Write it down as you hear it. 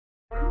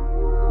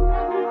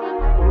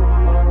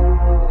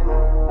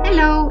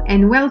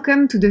and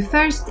welcome to the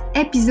first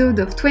episode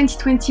of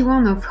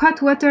 2021 of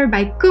Hot Water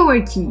by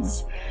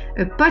Coworkies,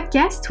 a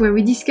podcast where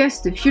we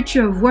discuss the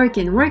future of work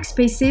and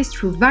workspaces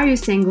through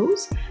various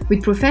angles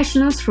with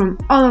professionals from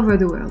all over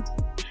the world.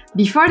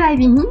 Before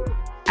diving in,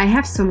 I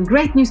have some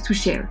great news to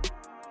share.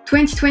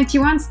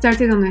 2021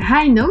 started on a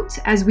high note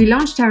as we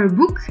launched our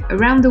book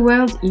Around the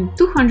World in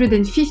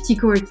 250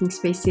 co-working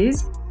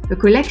spaces, a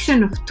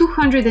collection of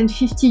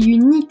 250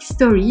 unique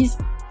stories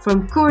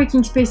from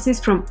co-working spaces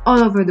from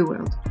all over the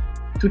world.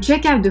 To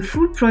check out the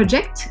full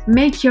project,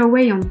 make your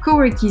way on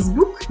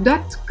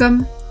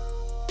coworkiesbook.com.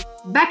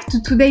 Back to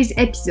today's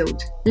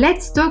episode.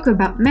 Let's talk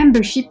about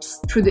memberships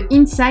through the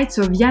insights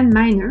of Jan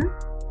Miner,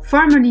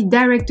 formerly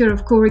director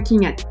of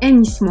co-working at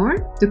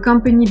Ennismore, the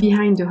company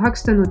behind the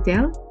Hoxton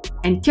Hotel,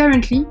 and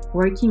currently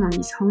working on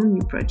his own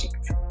new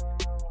project.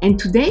 And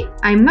today,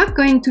 I'm not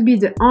going to be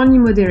the only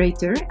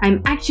moderator.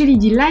 I'm actually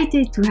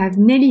delighted to have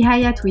Nelly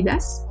Hayat with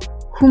us,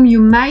 whom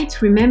you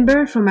might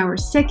remember from our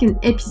second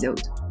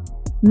episode.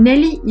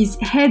 Nelly is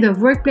head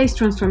of workplace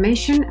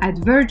transformation at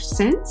Verge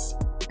Sense,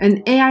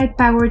 an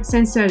AI-powered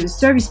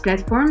sensor-as-a-service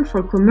platform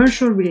for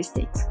commercial real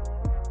estate.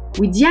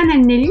 With Jan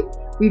and Nelly,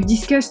 we've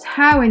discussed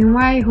how and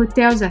why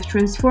hotels have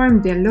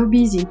transformed their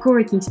lobbies in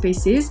co-working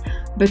spaces,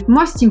 but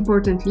most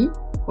importantly,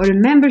 what a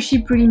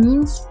membership really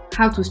means,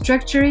 how to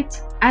structure it,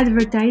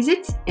 advertise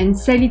it, and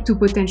sell it to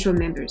potential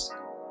members.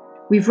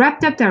 We've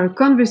wrapped up our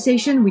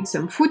conversation with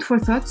some food for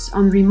thoughts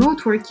on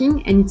remote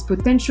working and its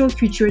potential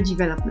future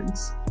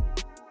developments.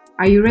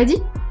 Are you ready?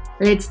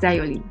 Let's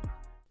dial in.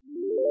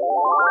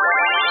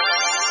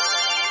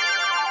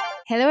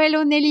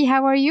 Hello, Nelly.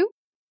 How are you?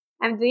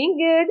 I'm doing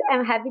good.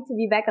 I'm happy to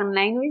be back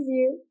online with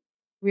you.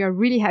 We are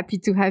really happy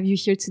to have you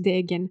here today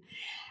again.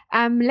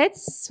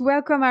 Let's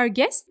welcome our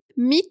guest.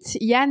 Meet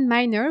Jan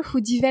Miner, who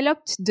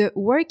developed the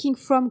working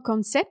from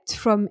concept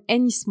from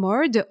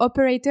Ennismore, the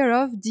operator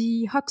of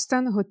the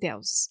Hoxton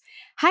Hotels.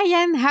 Hi,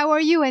 Jan. How are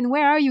you and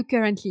where are you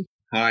currently?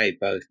 Hi,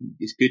 both.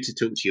 It's good to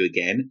talk to you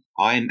again.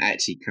 I'm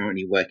actually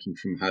currently working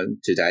from home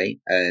today.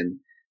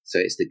 So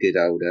it's the good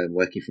old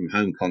working from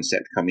home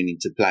concept coming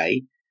into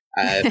play.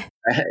 In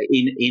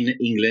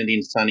England,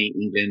 in sunny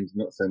England,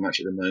 not so much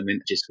at the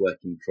moment, just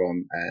working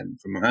from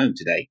home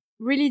today.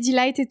 Really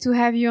delighted to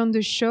have you on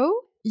the show.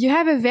 You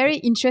have a very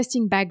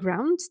interesting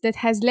background that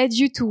has led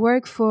you to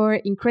work for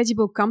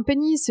incredible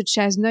companies such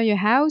as Neue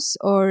House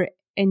or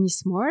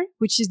Ennismore,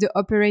 which is the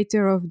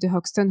operator of the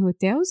Hoxton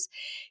Hotels.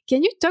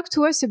 Can you talk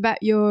to us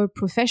about your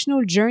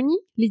professional journey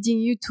leading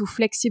you to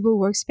flexible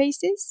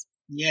workspaces?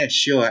 Yeah,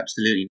 sure,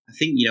 absolutely. I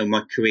think,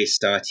 my career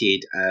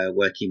started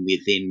working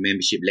within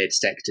membership-led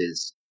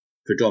sectors,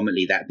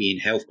 predominantly that being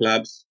health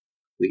clubs,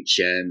 which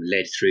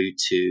led through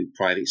to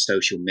private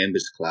social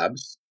members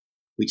clubs,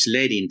 which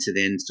led into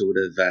then sort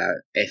of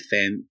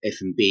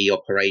F&B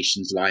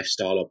operations,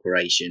 lifestyle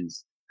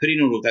operations. Putting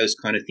all of those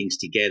kind of things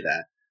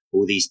together,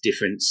 all these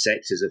different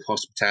sectors of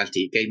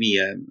hospitality, it gave me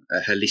a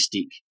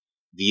holistic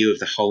view of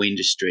the whole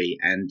industry.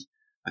 And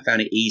I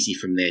found it easy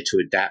from there to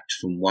adapt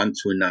from one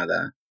to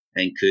another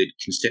and could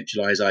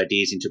conceptualize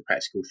ideas into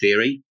practical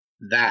theory.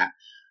 That,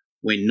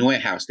 when Neue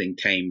House then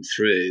came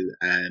through,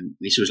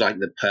 this was like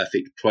the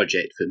perfect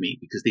project for me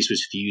because this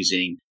was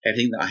fusing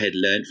everything that I had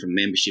learned from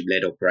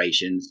membership-led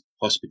operations,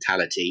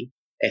 hospitality,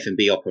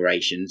 F&B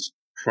operations,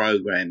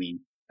 programming,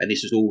 and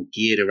this was all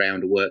geared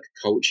around work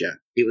culture.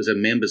 It was a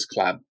members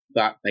club,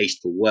 but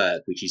based for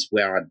work, which is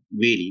where I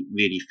really,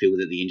 really feel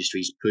that the industry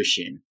is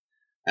pushing.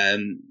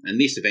 And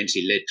this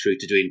eventually led through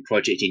to doing a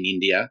project in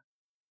India,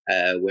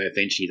 where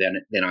eventually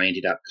then I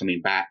ended up coming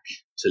back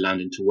to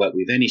London to work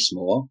with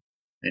Ennismore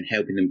and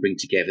helping them bring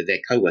together their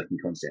co-working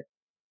concept.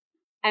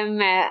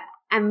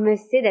 I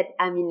must say that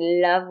I'm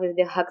in love with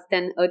the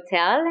Hoxton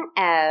Hotel.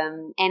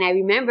 And I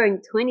remember in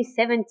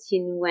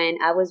 2017 when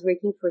I was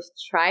working for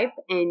Stripe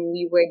and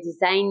we were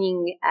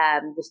designing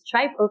the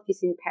Stripe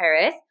office in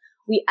Paris,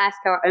 we asked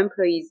our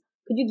employees,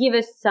 could you give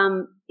us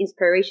some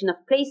inspiration of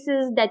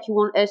places that you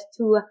want us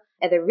to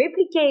either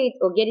replicate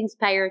or get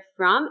inspired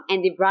from?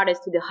 And they brought us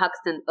to the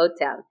Hoxton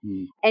Hotel.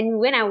 And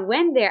when I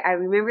went there, I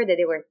remember that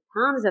there were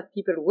tons of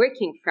people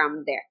working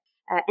from there.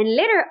 And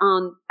later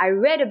on, I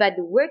read about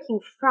the working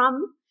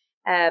from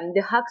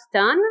the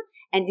Hoxton,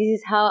 and this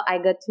is how I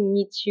got to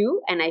meet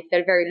you, and I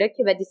felt very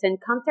lucky about this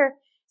encounter.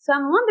 So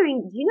I'm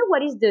wondering, do you know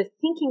what is the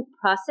thinking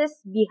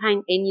process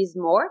behind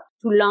Ennismore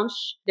to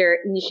launch their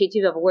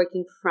initiative of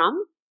working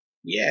from?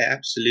 Yeah,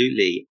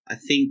 absolutely. I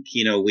think,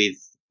 with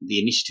the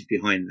initiative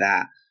behind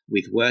that,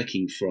 with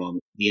working from,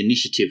 the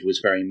initiative was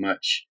very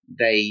much,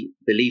 they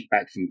believed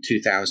back from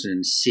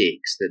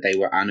 2006 that they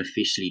were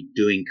unofficially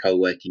doing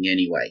co-working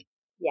anyway.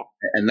 Yeah.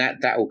 And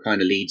that all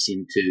kind of leads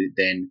into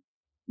then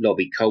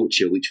lobby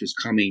culture, which was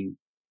coming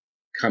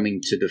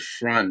to the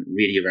front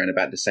really around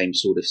about the same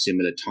sort of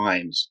similar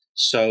times.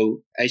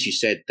 So as you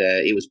said,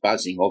 it was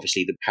buzzing.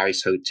 Obviously, the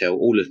Paris Hotel,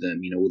 all of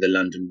them, all the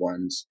London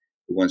ones,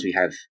 the ones we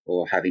have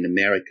or have in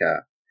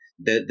America.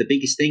 The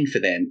biggest thing for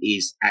them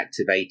is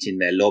activating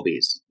their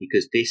lobbies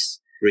because this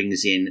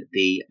brings in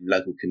the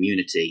local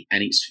community.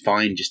 And it's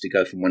fine just to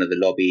go from one of the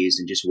lobbies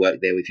and just work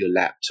there with your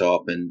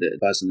laptop, and the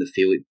buzz and the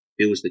feel, it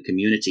builds the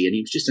community. And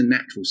it was just a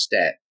natural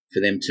step for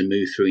them to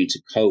move through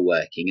into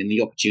co-working. And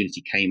the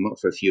opportunity came up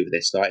for a few of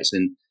their sites,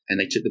 and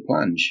they took the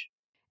plunge.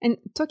 And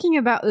talking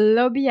about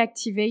lobby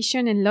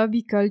activation and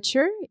lobby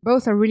culture,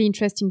 both are really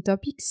interesting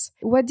topics.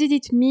 What did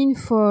it mean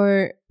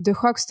for the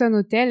Hoxton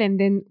Hotel and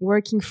then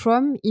working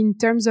from in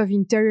terms of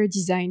interior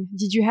design?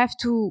 Did you have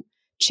to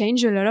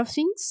change a lot of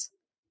things?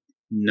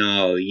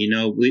 No,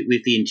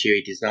 with the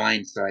interior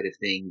design side of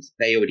things,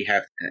 they already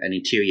have an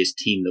interiors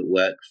team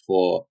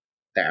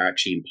that are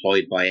actually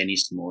employed by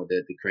Ennismore,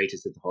 the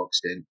creators of the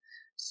Hoxton.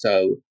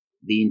 So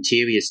the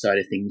interior side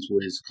of things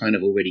was kind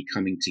of already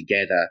coming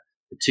together.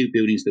 The two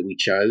buildings that we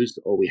chose,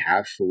 or we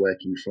have for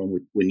working from,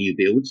 were new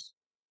builds.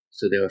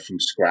 So they were from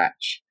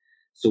scratch.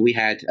 So we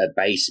had a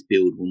base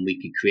build when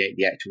we could create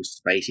the actual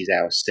spaces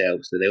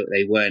ourselves. So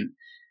they weren't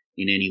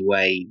in any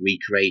way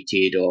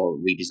recreated or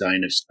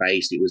redesign of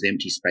space. It was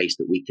empty space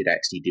that we could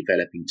actually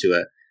develop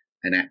into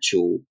an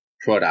actual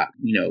product,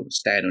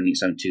 stand on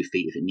its own 2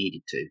 feet if it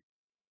needed to.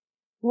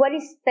 What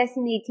is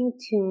fascinating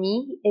to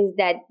me is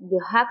that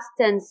the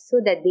Hoxton saw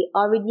that they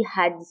already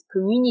had this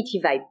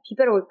community vibe.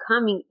 People were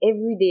coming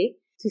every day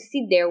to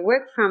sit there,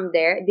 work from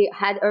there. They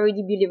had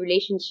already built a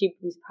relationship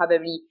with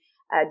probably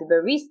the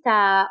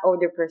barista or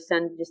the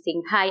person just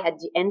saying hi at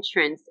the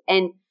entrance.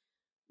 And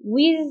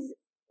with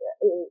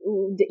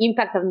the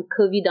impact of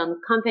COVID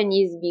on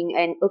companies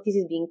and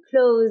offices being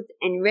closed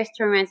and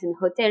restaurants and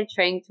hotels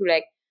trying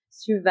to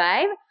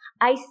survive,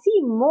 I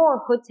see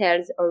more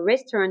hotels or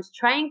restaurants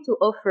trying to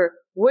offer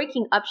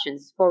working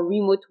options for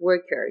remote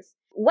workers.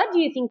 What do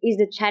you think is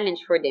the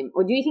challenge for them?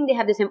 Or do you think they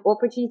have the same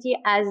opportunity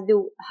as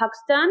the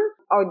Hoxton,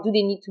 or do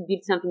they need to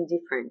build something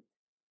different?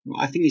 Well,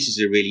 I think this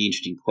is a really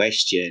interesting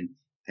question,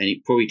 and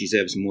it probably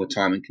deserves more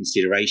time and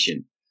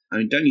consideration. I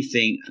mean, don't you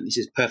think this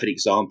is a perfect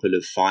example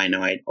of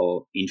finite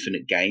or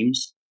infinite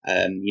games?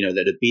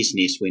 That a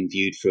business, when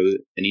viewed through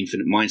an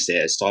infinite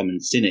mindset, as Simon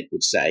Sinek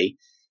would say,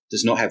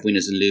 does not have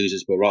winners and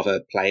losers, but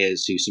rather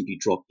players who simply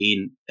drop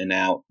in and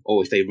out,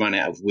 or if they run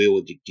out of will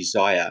or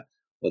desire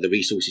or the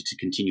resources to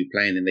continue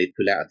playing, then they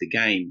pull out of the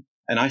game.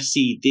 And I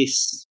see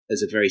this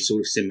as a very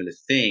sort of similar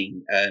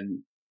thing.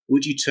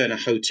 Would you turn a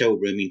hotel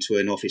room into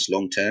an office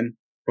long term?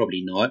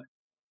 Probably not.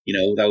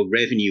 Although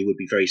revenue would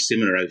be very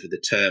similar over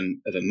the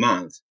term of a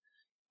month,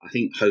 I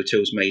think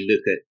hotels may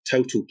look at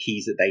total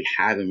keys that they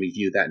have and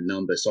review that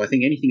number. So I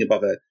think anything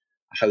above a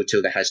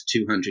hotel that has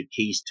 200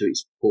 keys to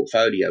its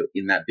portfolio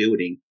in that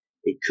building,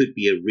 it could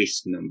be a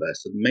risk number.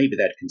 So maybe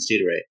they'd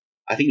consider it.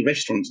 I think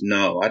restaurants,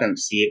 no, I don't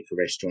see it for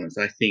restaurants.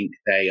 I think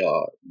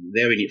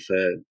they're in it for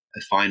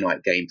a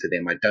finite game for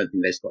them. I don't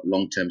think there's got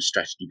long-term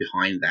strategy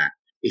behind that.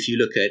 If you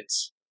look at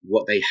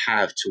what they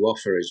have to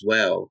offer as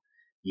well,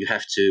 you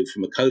have to,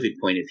 from a COVID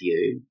point of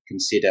view,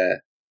 consider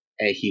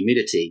air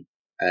humidity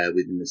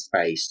within the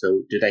space.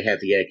 So do they have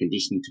the air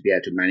conditioning to be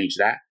able to manage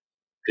that?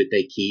 Could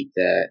they keep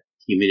the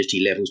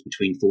humidity levels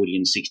between 40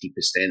 and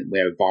 60%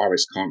 where a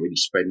virus can't really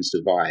spread and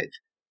survive?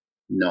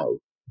 No.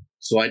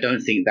 So I don't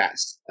think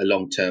that's a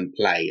long-term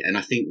play. And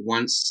I think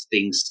once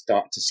things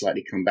start to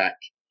slightly come back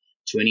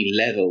to any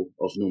level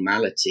of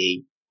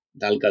normality,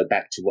 they'll go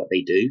back to what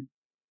they do.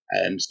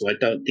 So I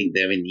don't think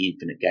they're in the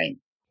infinite game.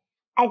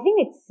 I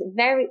think it's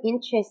very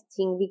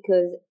interesting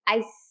because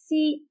I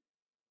see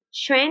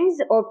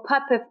trends or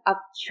pop-up of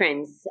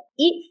trends.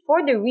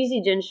 For the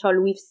residential,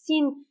 we've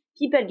seen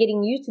people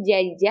getting used to the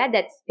idea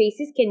that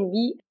spaces can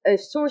be a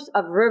source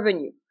of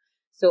revenue.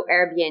 So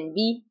Airbnb,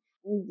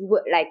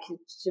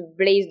 to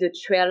blaze the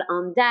trail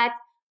on that.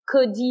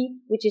 Coady,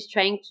 which is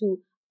trying to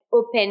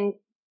open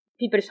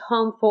people's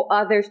home for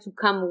others to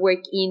come work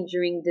in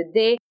during the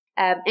day.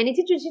 And it's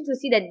interesting to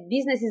see that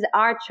businesses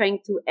are trying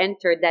to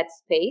enter that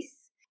space.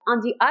 On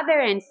the other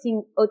hand,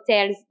 seeing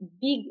hotels,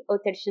 big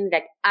hotel chains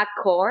like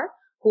Accor,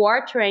 who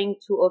are trying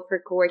to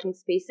offer co-working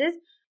spaces,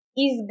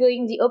 is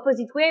going the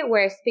opposite way,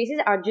 where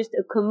spaces are just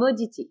a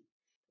commodity.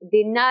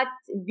 They're not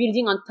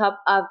building on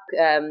top of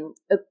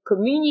a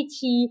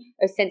community,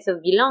 a sense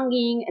of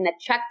belonging, an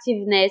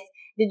attractiveness.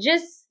 They're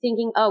just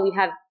thinking, oh, we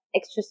have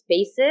extra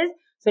spaces,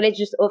 so let's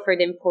just offer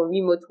them for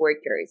remote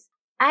workers.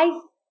 I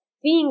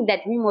think that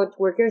remote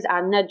workers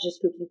are not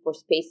just looking for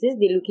spaces,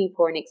 they're looking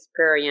for an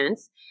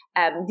experience.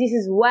 This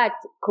is what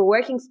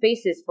co-working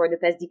spaces for the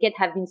past decade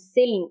have been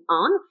selling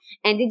on,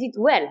 and they did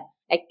well.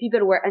 Like,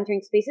 people were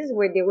entering spaces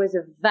where there was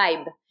a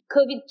vibe.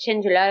 COVID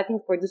changed a lot of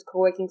things for those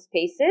co-working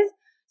spaces.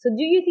 So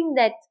do you think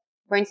that,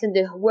 for instance,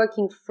 the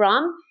working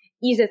from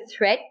is a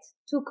threat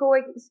to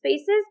co-working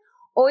spaces?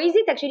 Or is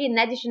it actually an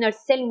additional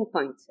selling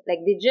point? Like,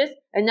 they're just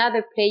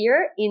another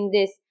player in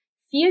this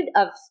field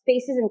of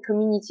spaces and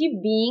community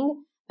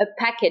being a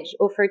package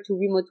offered to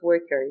remote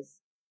workers?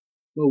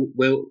 Well,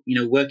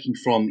 working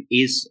from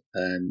is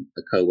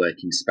a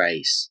co-working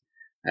space.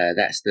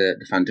 That's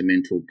the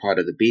fundamental part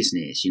of the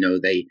business.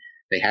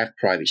 They have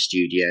private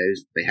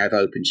studios, they have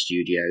open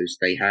studios,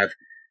 they have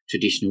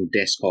traditional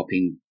desk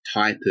hopping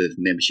type of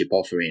membership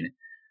offering.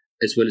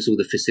 as well as all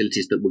the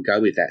facilities that will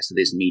go with that. So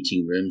there's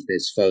meeting rooms,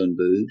 there's phone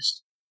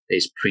booths,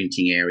 there's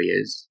printing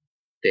areas,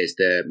 there's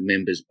the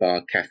members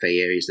bar cafe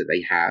areas that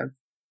they have.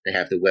 They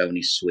have the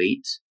wellness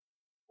suite,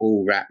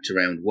 all wrapped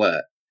around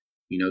work.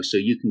 So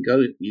you can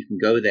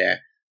go there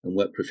and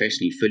work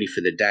professionally fully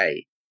for the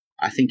day.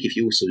 I think if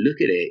you also look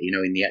at it,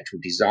 in the actual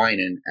design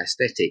and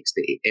aesthetics,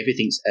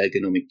 everything's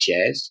ergonomic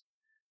chairs.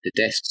 The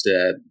desks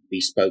are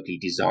bespokely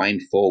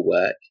designed for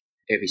work.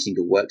 Every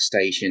single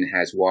workstation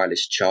has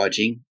wireless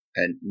charging,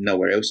 and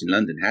nowhere else in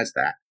London has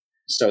that.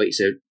 So it's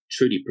a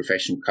truly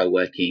professional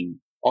co-working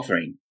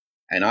offering.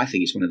 And I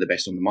think it's one of the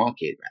best on the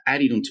market.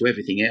 Added on to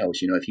everything else,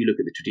 if you look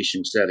at the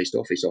traditional serviced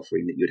office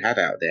offering that you'd have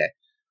out there,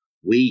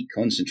 we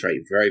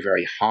concentrate very,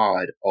 very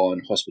hard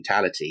on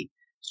hospitality.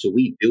 So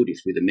we build it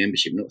through the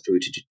membership, not through a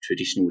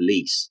traditional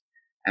lease.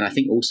 And I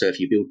think also if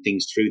you build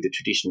things through the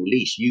traditional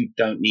lease, you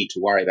don't need to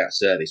worry about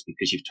service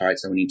because you've tied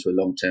someone into a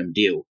long-term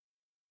deal.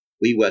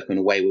 We work on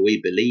a way where we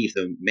believe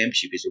the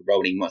membership is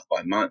rolling month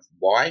by month.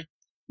 Why?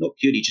 Not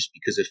purely just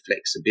because of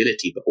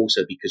flexibility, but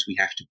also because we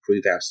have to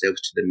prove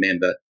ourselves to the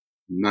member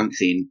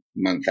month in,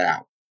 month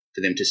out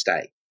for them to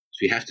stay. So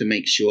we have to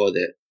make sure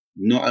that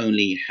not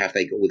only have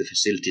they got all the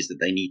facilities that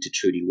they need to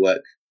truly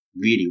work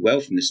really well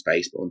from the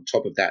space, but on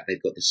top of that,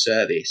 they've got the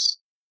service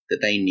that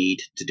they need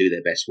to do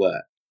their best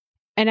work.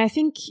 And I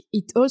think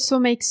it also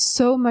makes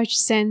so much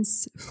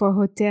sense for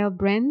hotel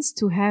brands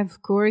to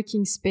have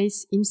co-working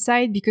space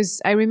inside,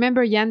 because I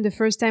remember, Jan, the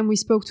first time we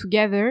spoke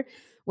together,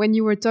 when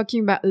you were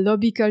talking about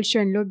lobby culture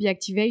and lobby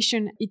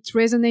activation, it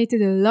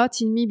resonated a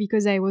lot in me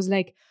because I was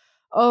like,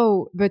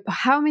 oh, but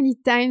how many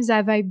times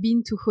have I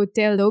been to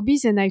hotel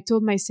lobbies? And I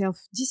told myself,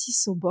 this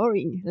is so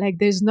boring. Like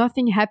there's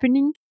nothing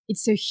happening.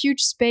 It's a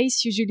huge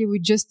space, usually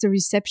with just a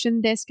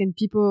reception desk and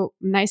people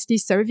nicely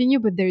serving you,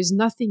 but there is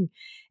nothing.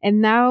 And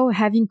now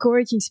having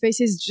co-working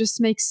spaces just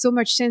makes so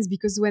much sense,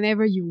 because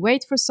whenever you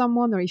wait for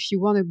someone, or if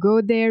you want to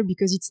go there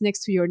because it's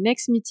next to your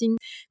next meeting,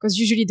 because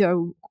usually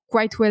they're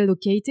quite well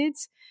located,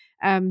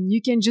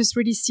 you can just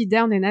really sit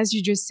down and, as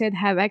you just said,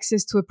 have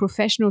access to a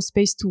professional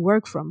space to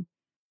work from.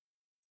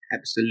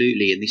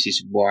 Absolutely. And this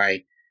is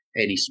why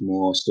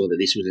Ennismore saw that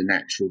this was a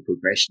natural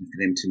progression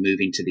for them to move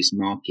into this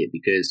market,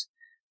 because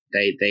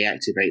they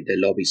activate the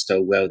lobbies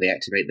so well, they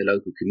activate the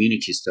local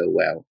communities so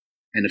well.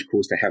 And of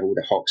course, they have all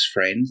the Hox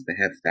friends. They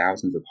have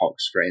thousands of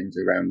Hox friends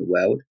around the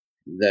world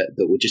that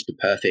were just the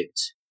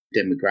perfect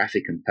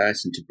demographic and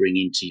person to bring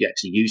into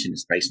actually using the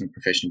space on a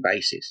professional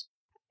basis.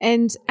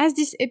 And as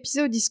this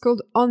episode is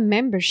called On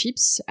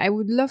Memberships, I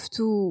would love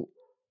to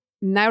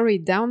narrow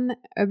it down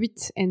a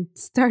bit and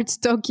start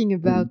talking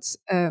about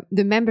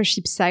the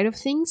membership side of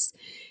things.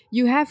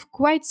 You have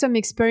quite some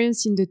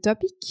experience in the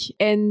topic.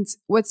 And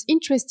what's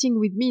interesting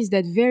with me is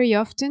that very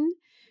often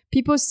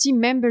people see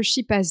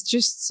membership as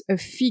just a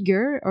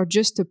figure or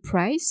just a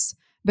price.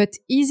 But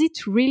is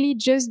it really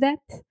just that?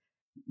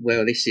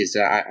 Well, this is,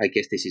 I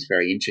guess this is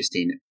very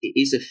interesting. It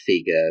is a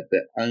figure,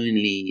 but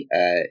only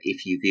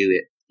if you view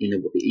it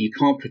you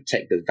can't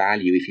protect the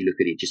value if you look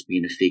at it just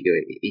being a figure.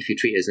 If you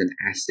treat it as an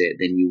asset,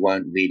 then you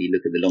won't really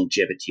look at the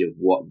longevity of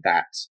what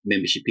that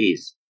membership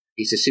is.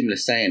 It's a similar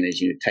saying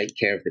as, take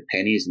care of the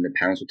pennies and the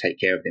pounds will take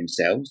care of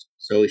themselves.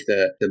 So if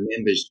the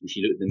members, if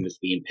you look at them as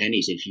being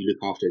pennies, if you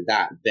look after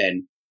that,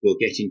 then you'll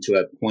get into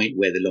a point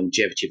where the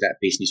longevity of that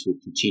business will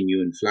continue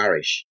and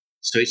flourish.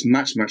 So it's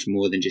much, much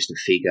more than just a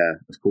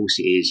figure. Of course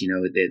it is,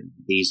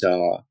 these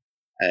are,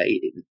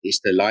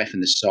 it's the life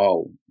and the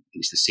soul.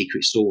 It's the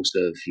secret source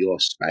of your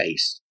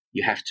space.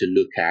 You have to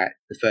look at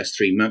the first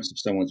 3 months of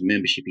someone's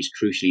membership is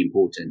crucially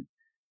important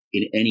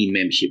in any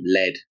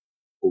membership-led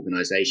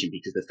organization,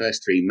 because the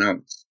first 3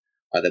 months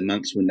are the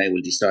months when they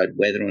will decide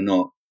whether or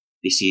not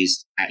this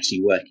is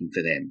actually working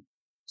for them.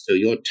 So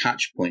your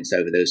touch points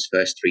over those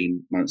first 3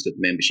 months of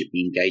membership,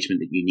 the engagement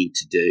that you need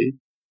to do,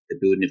 the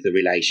building of the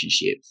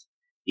relationships,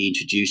 the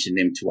introducing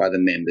them to other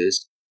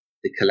members,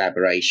 the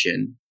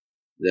collaboration,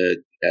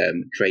 the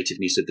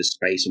creativeness of the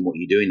space and what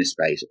you do in the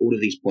space, all of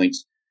these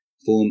points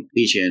form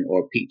vision or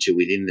a picture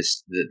within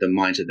the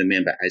minds of the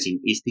member, as in,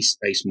 is this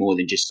space more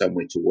than just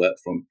somewhere to work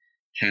from?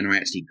 Can I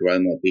actually grow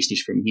my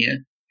business from here?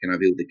 Can I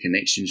build the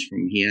connections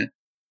from here?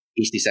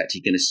 Is this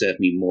actually going to serve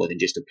me more than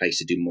just a place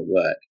to do more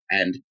work?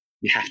 And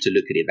you have to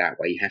look at it that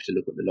way. You have to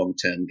look at the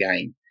long-term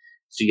game.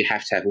 So you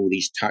have to have all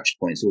these touch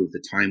points all of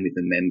the time with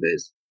the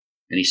members,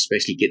 and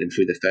especially get them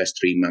through the first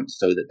 3 months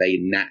so that they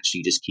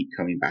naturally just keep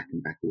coming back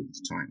and back all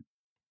the time.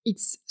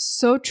 It's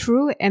so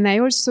true. And I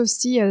also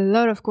see a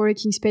lot of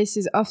co-working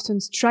spaces often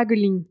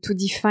struggling to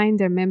define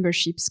their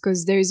memberships,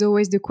 because there is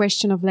always the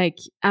question of like,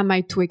 am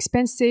I too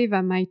expensive?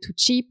 Am I too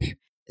cheap?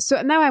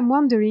 So now I'm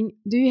wondering,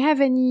 do you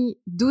have any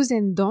do's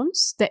and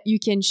don'ts that you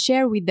can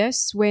share with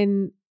us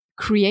when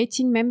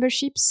creating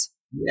memberships?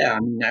 Yeah,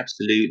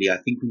 absolutely. I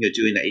think when you're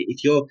doing that,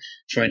 if you're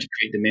trying to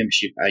create the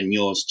membership and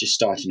you're just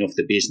starting off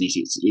the business,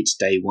 it's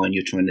day one,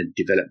 you're trying to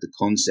develop the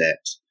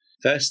concept.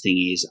 First thing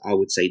is, I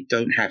would say,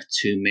 don't have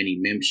too many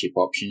membership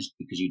options,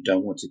 because you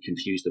don't want to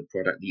confuse the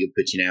product that you're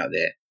putting out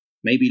there.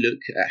 Maybe look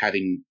at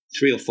having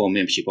 3 or 4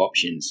 membership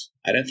options.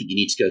 I don't think you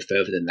need to go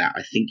further than that.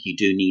 I think you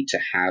do need to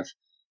have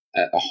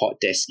a hot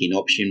desking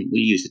option. We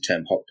use the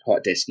term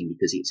hot desking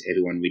because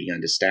everyone really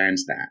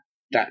understands that.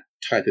 That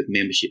type of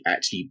membership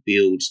actually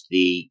builds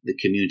the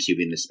community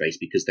within the space,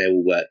 because they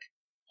will work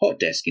hot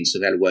desking, so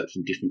they'll work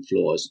from different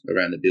floors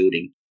around the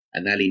building,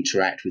 and they'll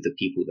interact with the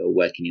people that are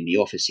working in the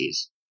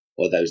offices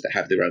or those that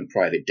have their own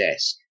private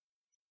desk.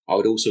 I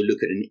would also look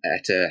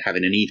at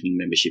having an evening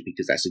membership,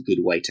 because that's a good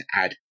way to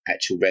add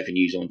actual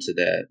revenues onto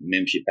the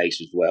membership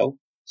base as well.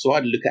 So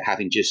I'd look at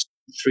having just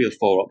 3 or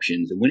 4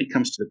 options. And when it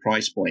comes to the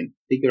price point,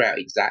 figure out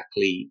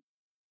exactly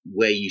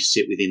where you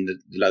sit within the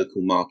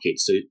local market.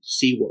 So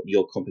see what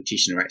your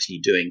competition are actually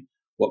doing,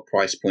 what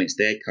price points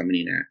they're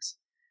coming in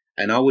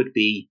at. And I would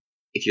be,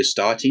 if you're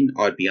starting,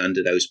 I'd be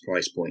under those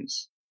price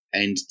points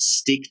and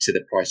stick to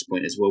the price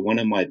point as well. One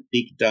of my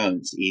big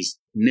don'ts is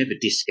never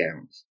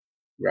discount,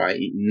 right?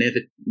 Never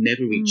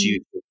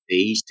reduce your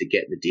fees to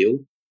get the deal.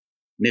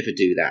 Never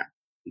do that,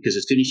 because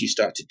as soon as you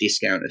start to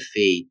discount a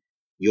fee,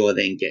 you're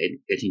then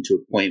getting to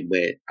a point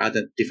where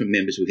other different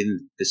members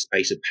within the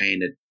space are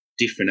paying a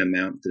different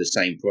amount for the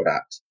same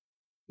product.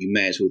 You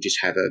may as well just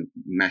have a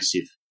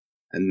massive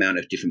amount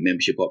of different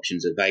membership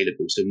options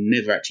available. So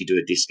never actually do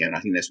a discount. I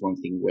think that's one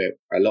thing where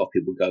a lot of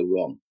people go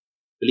wrong.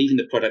 Believe in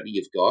the product that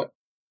you've got,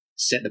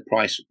 set the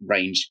price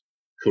range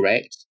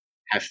correct,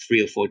 have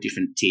 3 or 4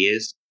 different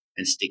tiers,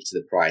 and stick to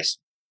the price.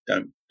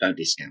 Don't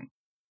discount.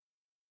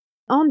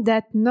 On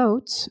that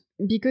note,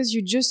 because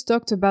you just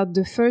talked about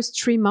the first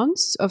 3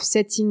 months of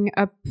setting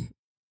up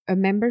a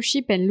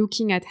membership and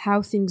looking at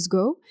how things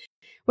go,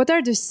 what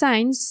are the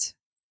signs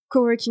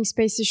co-working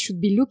spaces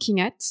should be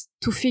looking at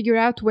to figure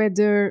out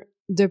whether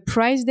the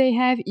price they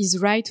have is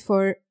right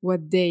for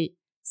what they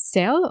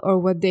sell or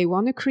what they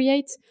want to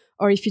create,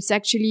 or if it's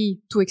actually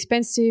too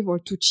expensive or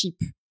too cheap?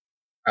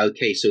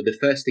 Okay, so the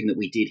first thing that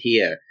we did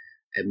here,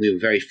 and we were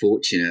very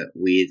fortunate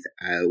with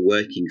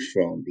working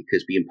from,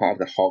 because being part of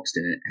the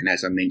Hoxton, and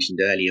as I mentioned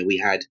earlier, we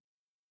had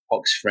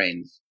Hox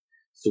friends.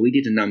 So we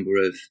did a number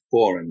of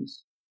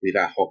forums with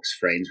our Hox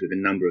friends, with a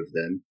number of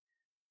them,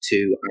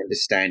 to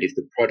understand if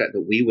the product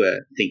that we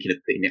were thinking of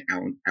putting it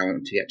out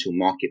into the actual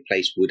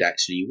marketplace would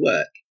actually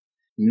work.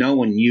 No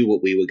one knew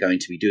what we were going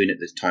to be doing at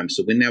the time.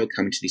 So when they were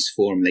coming to this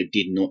forum, they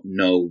did not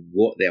know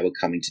what they were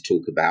coming to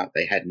talk about.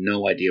 They had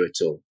no idea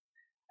at all.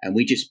 And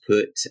we just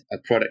put a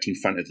product in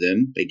front of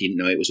them. They didn't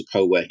know it was a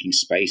co-working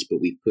space,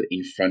 but we put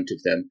in front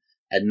of them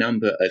a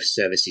number of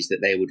services that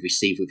they would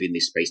receive within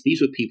this space.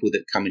 These were people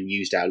that come and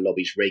used our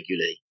lobbies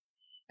regularly.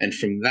 And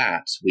from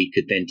that, we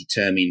could then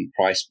determine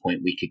price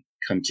point we could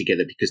come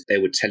together, because they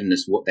were telling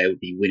us what they would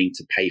be willing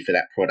to pay for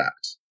that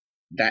product.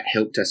 That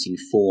helped us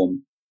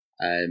inform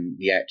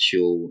the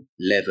actual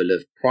level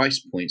of price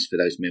points for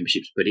those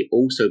memberships, but it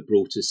also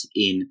brought us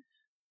in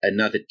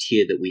another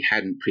tier that we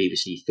hadn't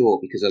previously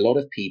thought, because a lot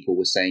of people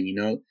were saying,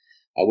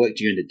 I work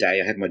during the day,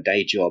 I have my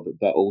day job,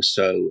 but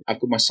also I've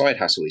got my side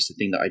hustle. It's the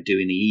thing that I do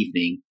in the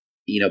evening,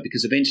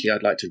 because eventually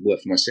I'd like to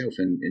work for myself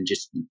and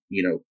just,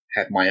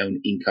 have my own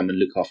income and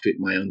look after it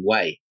my own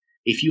way.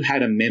 If you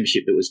had a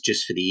membership that was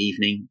just for the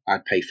evening,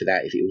 I'd pay for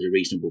that if it was a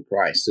reasonable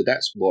price. So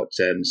that's what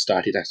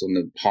started us on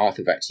the path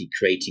of actually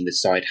creating the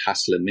Side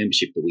Hustler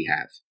membership that we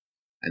have.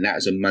 And that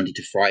was a Monday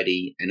to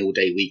Friday and all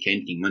day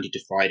weekend thing. Monday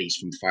to Fridays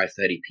from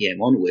 5:30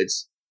 p.m.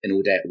 onwards, and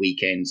all day at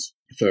weekends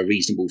for a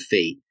reasonable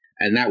fee.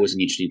 And that was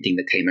an interesting thing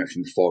that came out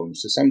from the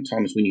forums. So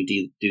sometimes when you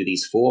do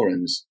these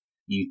forums,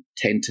 you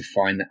tend to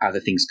find that other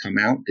things come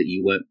out that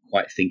you weren't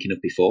quite thinking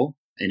of before.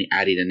 And it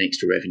added an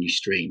extra revenue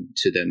stream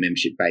to the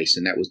membership base.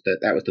 And that was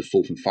the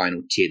fourth and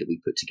final tier that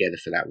we put together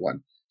for that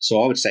one.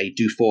 So I would say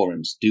do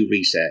forums, do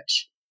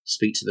research,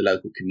 speak to the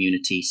local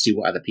community, see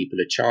what other people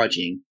are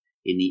charging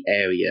in the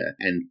area,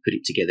 and put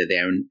it together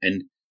there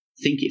and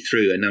think it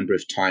through a number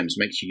of times.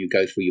 Make sure you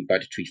go through your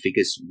budgetary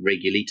figures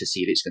regularly to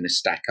see if it's going to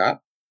stack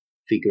up.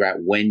 Figure out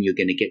when you're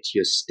going to get to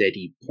your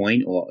steady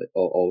point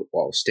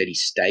or steady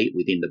state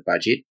within the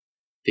budget.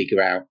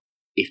 Figure out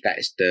if that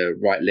is the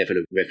right level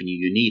of revenue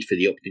you need for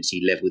the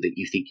occupancy level that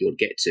you think you'll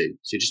get to.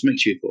 So just make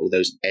sure you've got all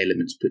those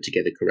elements put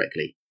together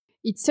correctly.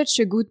 It's such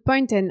a good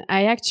point, and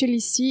I actually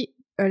see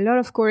a lot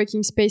of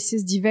co-working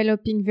spaces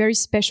developing very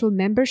special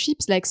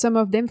memberships. Like some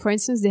of them, for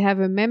instance, they have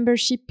a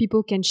membership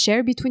people can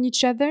share between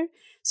each other.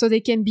 So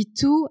they can be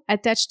 2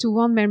 attached to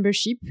one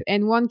membership,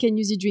 and one can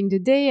use it during the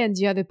day and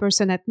the other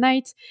person at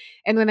night.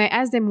 And when I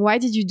asked them, why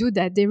did you do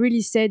that? They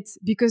really said,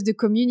 because the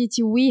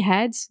community we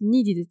had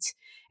needed it.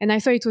 And I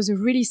thought it was a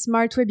really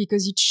smart way,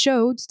 because it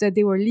showed that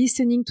they were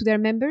listening to their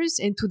members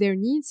and to their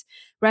needs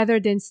rather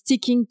than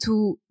sticking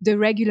to the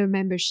regular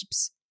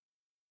memberships.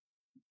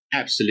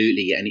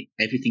 Absolutely. And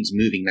everything's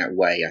moving that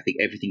way. I think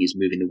everything is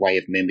moving the way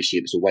of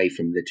memberships away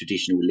from the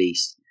traditional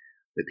lease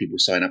where people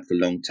sign up for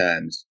long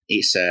terms.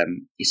 It's a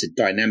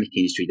dynamic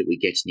industry that we're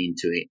getting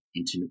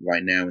into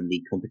right now, and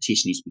the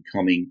competition is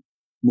becoming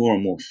more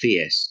and more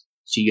fierce.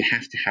 So you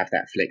have to have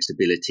that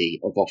flexibility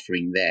of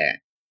offering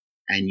there,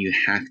 and you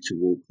have to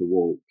walk the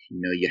walk.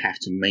 You have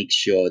to make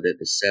sure that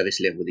the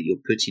service level that you're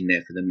putting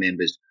there for the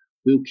members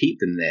will keep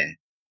them there,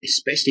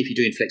 especially if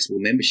you're doing flexible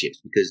memberships,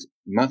 because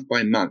month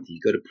by month,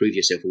 you've got to prove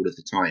yourself all of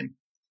the time.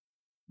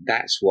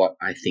 That's what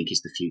I think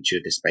is the future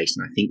of the space.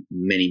 And I think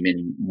many,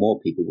 many more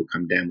people will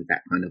come down with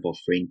that kind of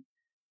offering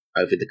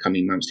over the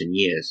coming months and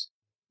years.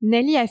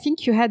 Nelly, I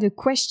think you had a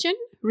question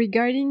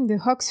regarding the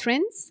Hawks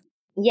Friends.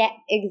 Yeah,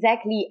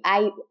 exactly.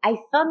 I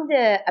found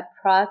the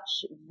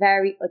approach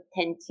very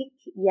authentic,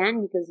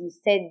 Jan, because you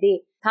said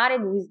they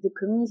started with the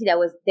community that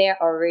was there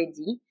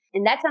already.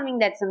 And that's something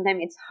that sometimes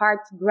it's hard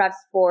to grasp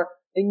for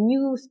a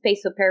new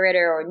space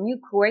operator or new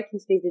co-working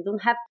space. They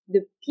don't have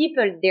the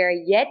people there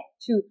yet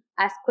to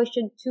ask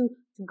questions to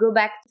go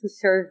back to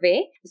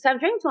survey. So I'm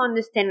trying to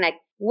understand, like,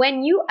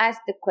 when you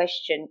asked the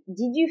question,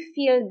 did you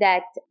feel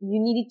that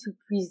you needed to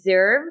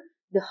preserve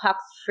the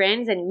Hawks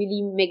Friends and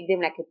really make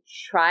them like a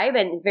tribe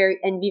and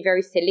be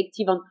very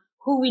selective on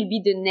who will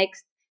be the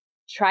next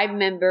tribe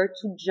member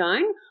to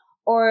join?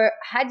 Or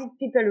how did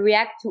people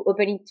react to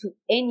opening to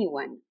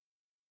anyone?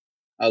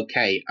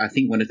 Okay, I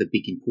think one of the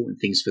big important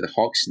things for the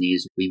Hoxton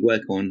is we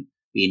work on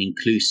being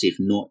inclusive,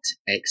 not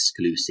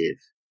exclusive.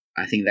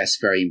 I think that's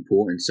very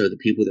important. So the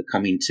people that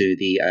come into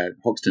the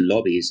Hoxton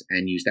lobbies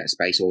and use that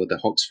space, or the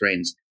Hawks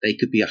Friends, they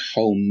could be a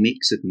whole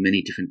mix of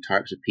many different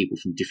types of people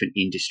from different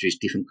industries,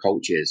 different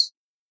cultures.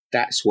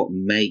 That's what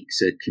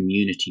makes a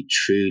community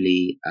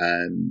truly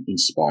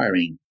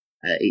inspiring.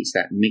 It's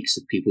that mix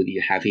of people that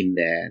you have in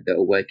there that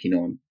are working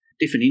on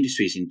different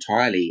industries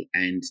entirely,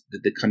 and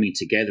the coming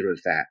together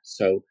of that.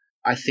 So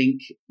I think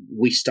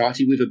we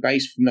started with a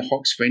base from the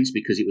Hawks Friends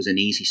because it was an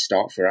easy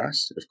start for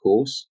us, of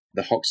course.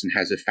 The Hoxton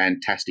has a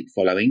fantastic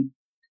following.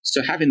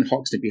 So having the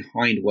Hoxton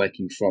behind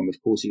working from, of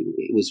course,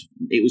 it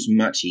was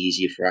much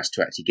easier for us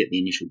to actually get the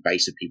initial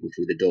base of people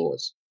through the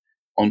doors.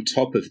 On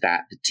top of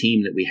that, the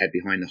team that we had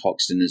behind the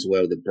Hoxton as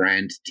well, the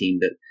brand team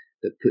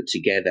that put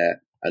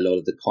together a lot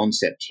of the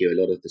concept here,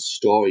 a lot of the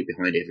story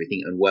behind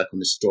everything, and work on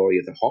the story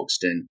of the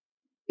Hoxton,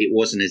 it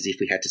wasn't as if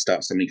we had to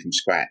start something from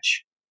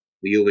scratch.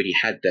 We already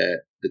had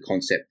the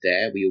concept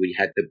there. We already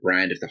had the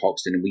brand of the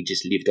Hoxton, and we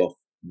just lived off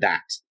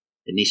that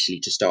initially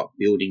to start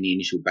building the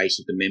initial base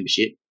of the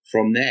membership.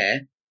 From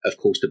there, of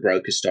course, the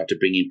brokers start to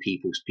bring in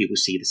people. People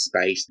see the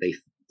space. They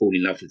fall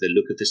in love with the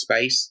look of the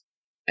space.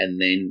 And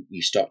then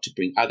you start to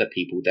bring other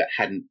people that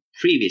hadn't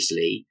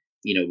previously,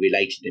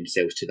 related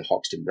themselves to the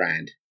Hoxton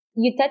brand.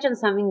 You touch on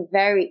something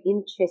very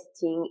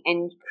interesting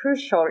and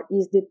crucial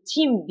is the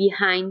team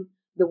behind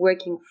the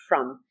working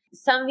from.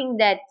 Something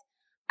that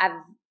I've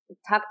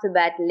talked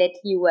about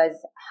lately was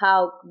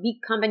how big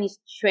companies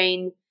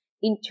train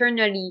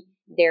internally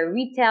their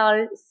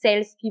retail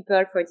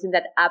salespeople. For instance,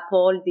 at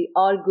Apple, they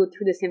all go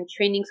through the same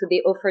training, so they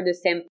offer the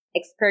same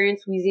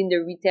experience within the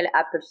retail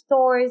Apple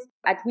stores.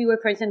 At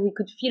WeWork, for instance, we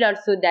could feel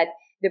also that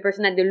the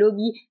person at the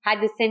lobby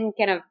had the same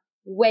kind of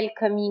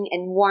welcoming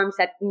and warmth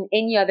that in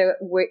any other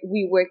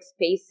WeWork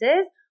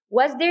spaces.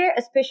 Was there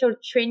a special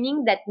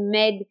training that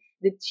made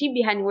the team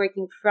behind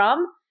working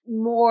from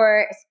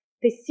more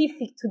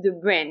specific to the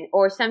brand,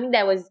 or something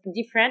that was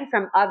different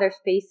from other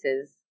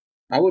spaces?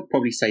 I would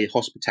probably say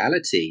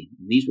hospitality.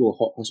 These were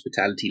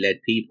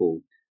hospitality-led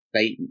people.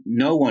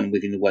 No one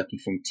within the working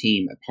from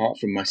team, apart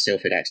from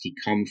myself, had actually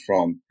come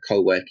from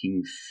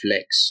co-working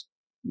flex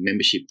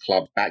membership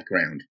club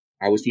background.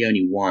 I was the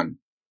only one.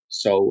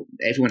 So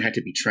everyone had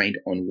to be trained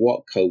on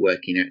what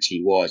co-working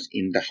actually was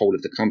in the whole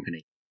of the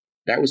company.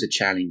 That was a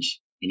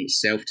challenge in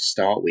itself to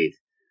start with.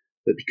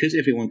 But because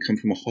everyone come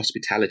from a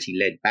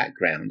hospitality-led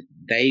background,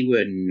 they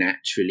were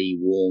naturally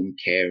warm,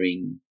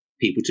 caring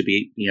people to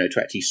be, to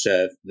actually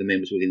serve the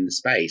members within the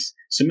space.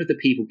 Some of the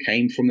people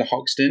came from the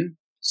Hoxton.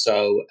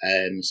 So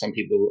some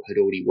people had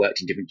already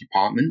worked in different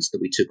departments that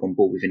we took on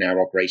board within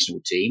our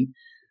operational team.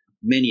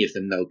 Many of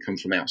them, though, come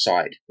from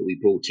outside that we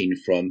brought in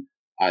from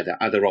either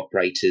other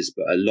operators,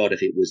 but a lot of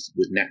it was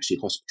naturally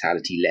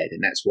hospitality-led.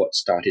 And that's what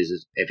started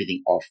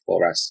everything off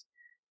for us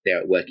there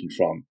at Working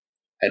From.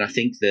 And I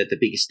think that the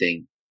biggest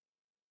thing,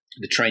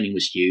 the training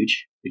was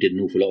huge. We did an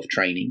awful lot of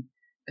training,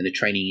 and the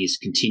training is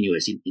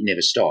continuous. It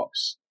never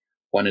stops.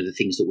 One of the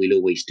things that we'll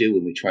always do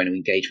when we're trying to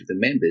engage with the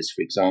members,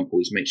 for example,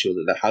 is make sure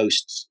that the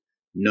hosts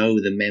know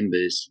the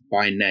members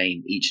by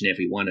name, each and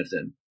every one of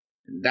them.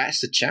 And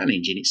that's a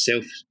challenge in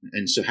itself.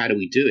 And so how do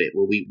we do it?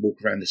 Well, we walk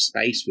around the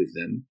space with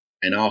them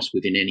and ask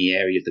within any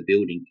area of the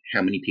building,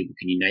 how many people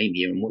can you name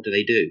here and what do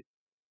they do?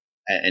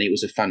 And it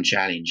was a fun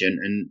challenge.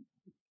 And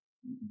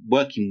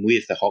working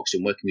with the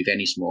Hoxton, working with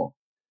Ennismore,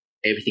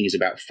 everything is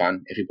about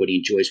fun. Everybody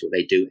enjoys what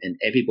they do, and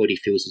everybody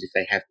feels as if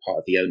they have part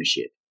of the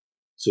ownership.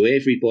 So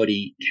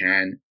everybody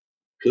can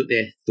put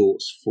their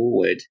thoughts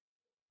forward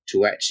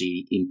to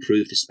actually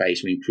improve the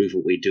space or improve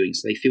what we're doing,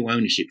 so they feel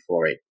ownership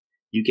for it.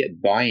 You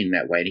get buy-in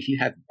that way. And if you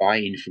have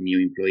buy-in from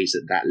your employees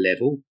at that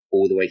level,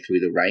 all the way through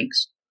the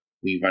ranks,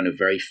 we run a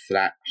very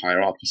flat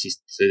hierarchy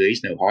system. So there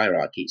is no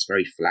hierarchy. It's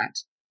very flat.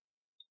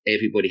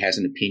 Everybody has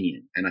an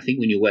opinion. And I think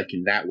when you're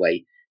working that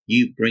way,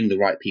 you bring the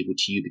right people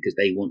to you because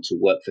they want to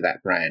work for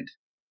that brand.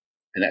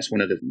 And that's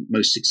one of the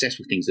most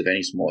successful things of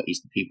Ennismore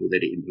is the people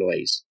that it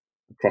employs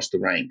across the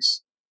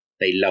ranks.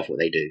 They love what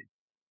they do.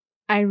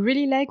 I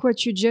really like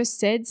what you just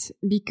said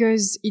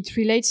because it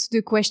relates to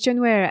the question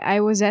where I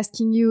was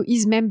asking you,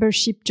 is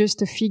membership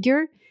just a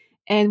figure?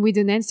 And with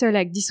an answer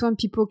like this one,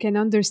 people can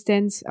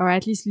understand, or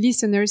at least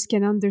listeners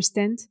can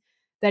understand,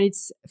 that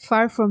it's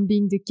far from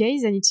being the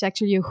case. And it's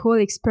actually a whole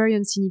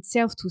experience in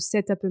itself to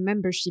set up a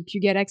membership. You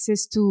get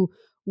access to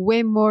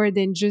way more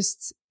than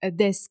just a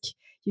desk.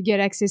 You get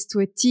access to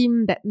a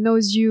team that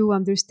knows you,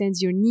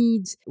 understands your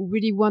needs,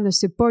 really want to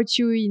support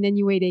you in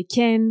any way they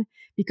can,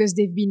 because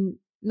they've been,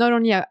 not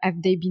only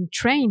have they been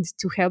trained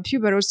to help you,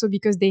 but also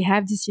because they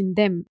have this in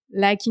them,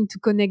 liking to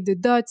connect the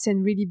dots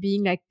and really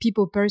being like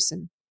people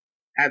person.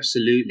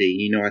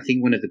 Absolutely. I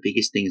think one of the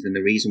biggest things and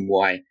the reason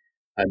why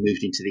I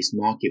moved into this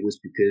market was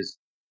because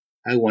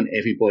I want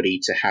everybody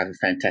to have a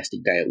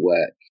fantastic day at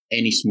work.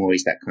 Ennismore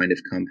is that kind of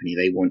company.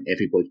 They want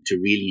everybody to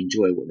really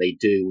enjoy what they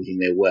do within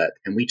their work.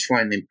 And we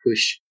try and then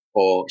push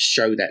or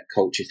show that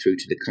culture through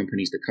to the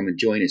companies that come and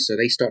join us. So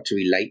they start to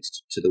relate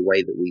to the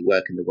way that we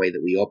work and the way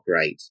that we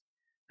operate.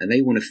 And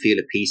they want to feel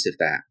a piece of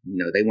that.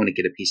 They want to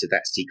get a piece of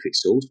that secret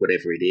sauce,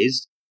 whatever it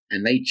is.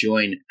 And they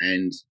join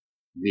and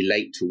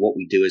relate to what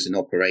we do as an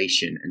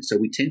operation. And so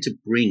we tend to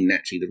bring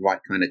naturally the right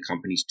kind of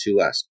companies to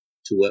us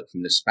to work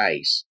from the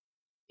space.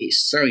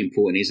 It's so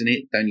important, isn't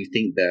it? Don't you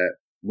think that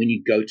when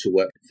you go to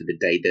work for the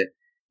day, that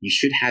you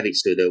should have it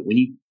so that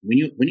when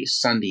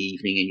it's Sunday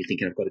evening and you're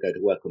thinking, I've got to go to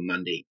work on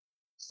Monday,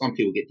 some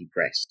people get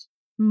depressed.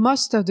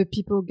 Most of the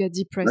people get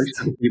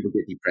depressed.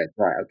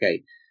 Right,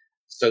 okay.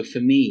 So for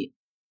me,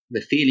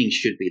 the feeling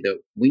should be that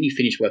when you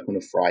finish work on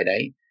a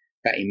Friday,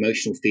 that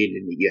emotional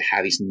feeling that you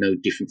have is no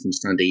different from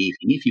Sunday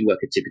evening. If you work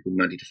a typical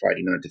Monday to Friday,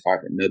 9 to 5,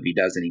 that nobody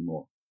does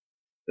anymore.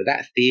 But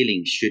that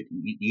feeling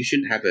you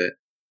shouldn't have a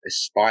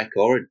spike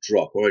or a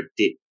drop or a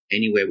dip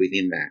anywhere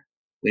within that.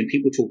 When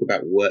people talk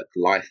about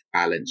work-life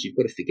balance, you've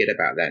got to forget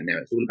about that now.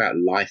 It's all about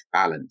life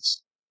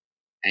balance.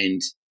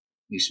 And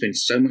you spend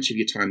so much of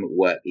your time at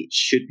work, it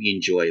should be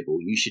enjoyable.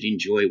 You should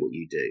enjoy what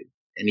you do.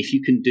 And if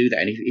you can do that,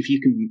 and if you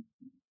can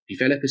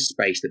develop a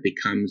space that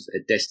becomes a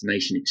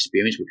destination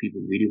experience where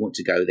people really want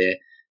to go there,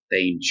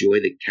 they enjoy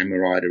the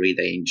camaraderie,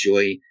 they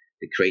enjoy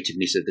the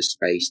creativeness of the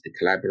space, the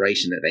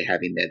collaboration that they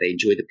have in there, they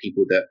enjoy the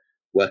people that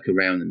work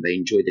around them, they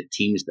enjoy the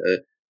teams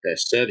that are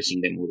servicing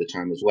them all the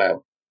time as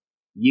well.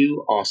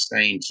 You are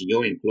saying to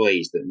your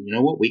employees that, you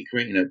know what, we're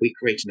creating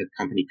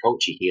a company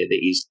culture here that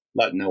is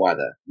like no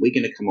other. We're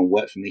going to come and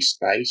work from this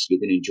space. You're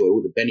going to enjoy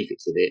all the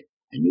benefits of it,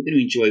 and you're going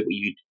to enjoy what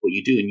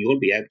you do, and you'll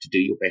be able to do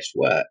your best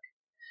work.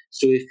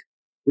 So if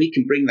we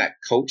can bring that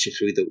culture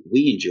through that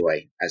we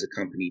enjoy as a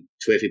company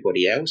to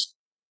everybody else,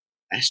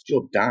 that's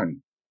job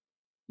done.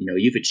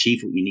 You've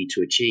achieved what you need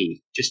to achieve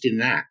just in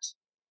that.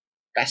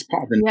 That's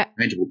part of the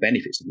tangible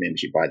benefits of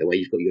membership, by the way.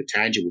 You've got your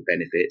tangible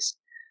benefits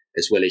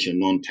as well as your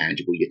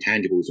non-tangible. Your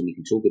tangibles, and we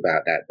can talk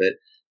about that, but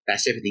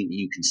that's everything that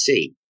you can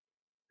see.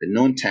 The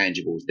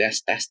non-tangibles,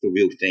 that's the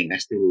real thing.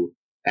 That's the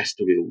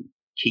real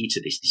key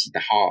to this. This is the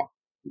heart.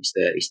 It's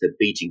the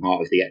beating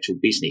heart of the actual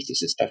business.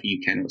 It's the stuff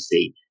you cannot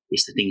see.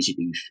 It's the things that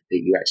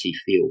you actually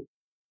feel.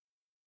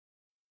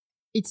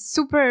 It's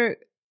super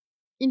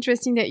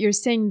interesting that you're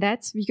saying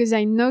that, because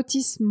I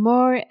notice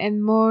more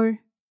and more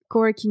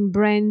co-working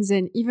brands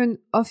and even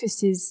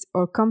offices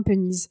or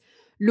companies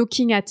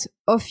looking at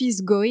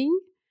office going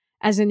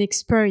as an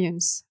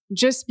experience,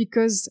 just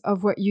because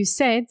of what you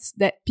said,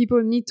 that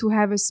people need to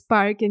have a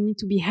spark and need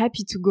to be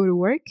happy to go to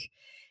work.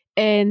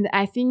 And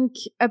I think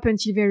up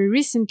until very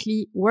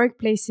recently,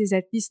 workplaces,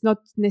 at least not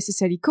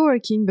necessarily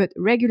co-working, but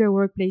regular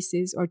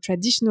workplaces or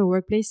traditional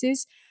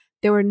workplaces,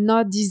 they were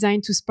not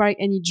designed to spark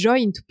any joy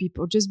into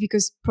people, just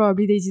because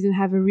probably they didn't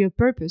have a real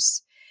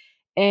purpose.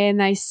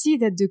 And I see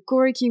that the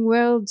co-working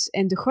world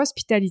and the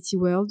hospitality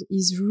world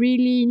is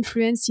really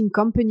influencing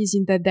companies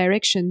in that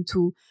direction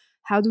to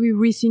how do we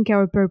rethink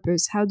our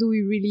purpose? How do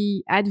we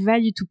really add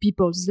value to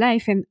people's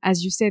life? And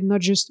as you said,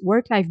 not just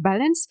work-life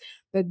balance,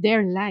 but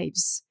their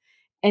lives.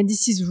 And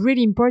this is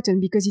really important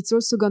because it's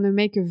also going to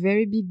make a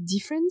very big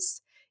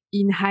difference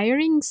in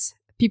hirings.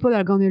 People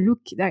are going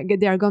to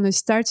they are going to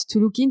start to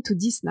look into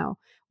this now.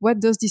 What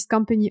does this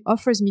company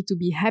offers me to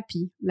be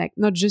happy? Like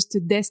not just a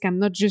desk. I'm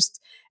not just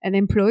an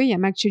employee.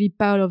 I'm actually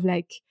part of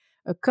like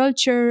a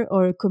culture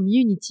or a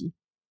community.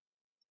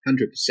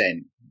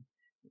 100%.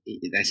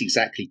 That's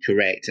exactly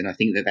correct. And I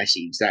think that that's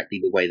exactly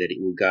the way that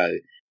it will go.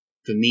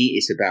 For me,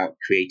 it's about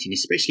creating,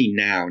 especially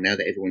now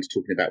that everyone's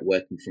talking about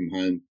working from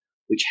home,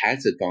 which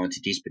has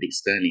advantages, but it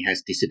certainly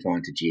has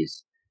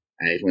disadvantages.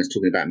 Everyone's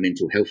talking about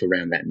mental health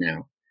around that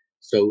now.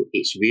 So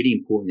it's really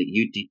important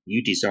that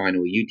you design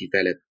or you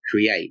develop,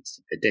 create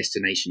a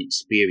destination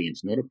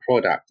experience, not a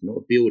product, not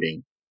a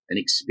building, an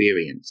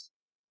experience.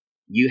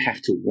 You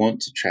have to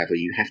want to travel.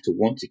 You have to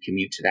want to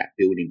commute to that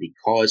building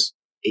because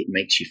it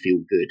makes you feel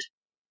good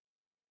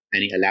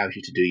and it allows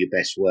you to do your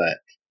best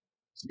work.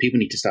 So people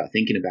need to start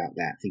thinking about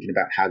that, thinking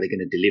about how they're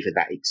going to deliver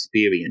that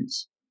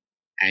experience.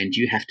 And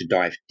you have to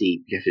dive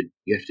deep. You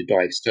have to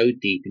dive so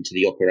deep into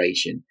the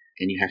operation,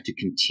 and you have to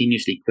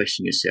continuously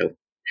question yourself,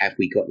 have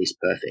we got this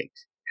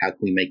perfect? How can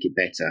we make it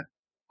better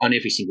on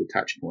every single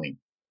touch point?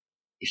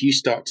 If you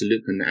start to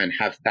look and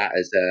have that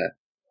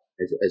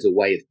as a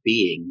way of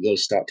being, you'll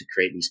start to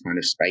create these kind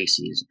of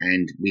spaces,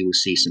 and we will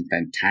see some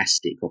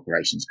fantastic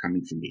operations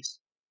coming from this.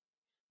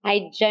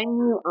 I join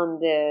you on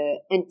the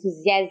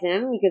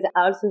enthusiasm because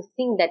I also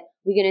think that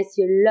we're going to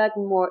see a lot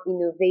more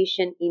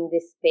innovation in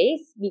this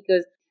space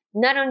because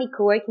not only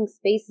co-working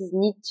spaces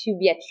need to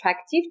be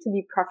attractive to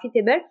be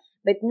profitable,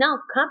 but now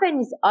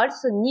companies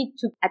also need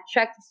to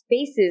attract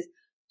spaces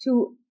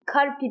to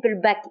call people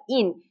back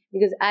in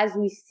because as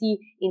we see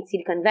in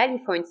Silicon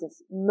Valley, for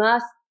instance,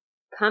 most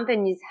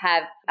companies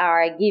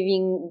are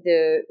giving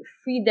the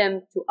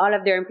freedom to all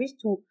of their employees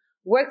to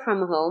work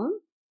from home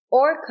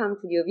or come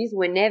to the office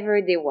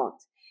whenever they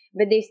want.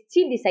 But there's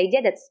still this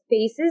idea that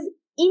spaces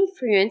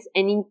influence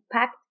and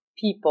impact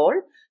people.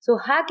 So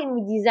how can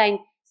we design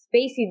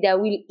spaces that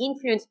will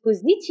influence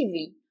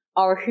positively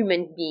our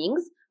human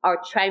beings,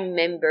 our tribe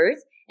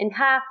members, and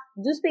how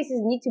do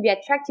spaces need to be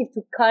attractive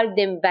to call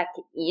them back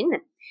in?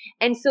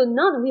 And so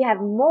now we have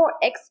more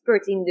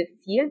experts in the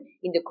field,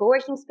 in the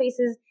co-working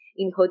spaces,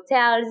 in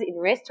hotels, in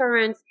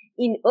restaurants,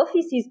 in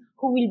offices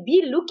who will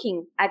be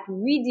looking at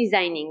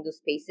redesigning those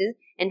spaces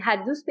and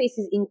how those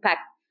spaces impact,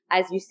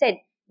 as you said,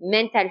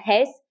 mental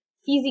health,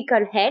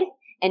 physical health,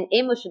 and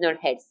emotional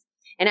health.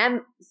 And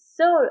I'm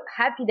so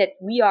happy that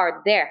we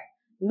are there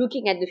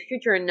looking at the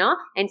future now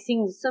and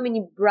seeing so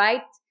many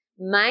bright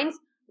minds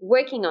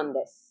working on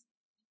this.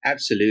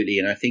 Absolutely.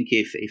 And I think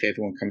if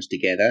everyone comes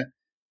together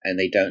and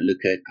they don't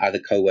look at other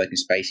co-working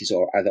spaces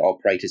or other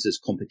operators as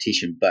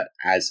competition, but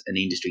as an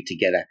industry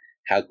together,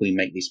 how can we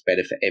make this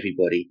better for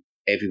everybody?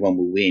 Everyone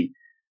will win.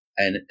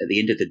 And at the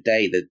end of the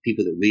day, the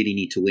people that really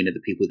need to win are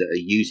the people that are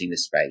using the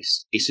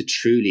space. It's a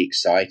truly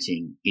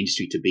exciting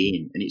industry to be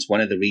in. And it's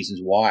one of the reasons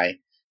why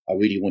I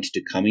really wanted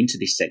to come into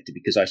this sector,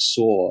 because I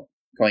saw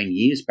going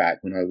years back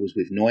when I was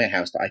with Neue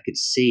House that I could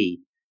see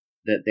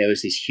that there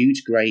was this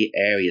huge grey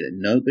area that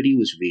nobody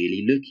was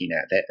really looking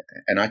at.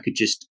 And I could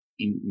just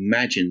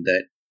imagine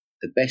that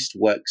the best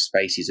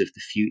workspaces of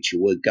the future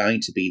were going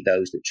to be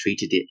those that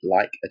treated it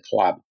like a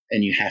club,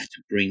 and you have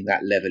to bring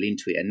that level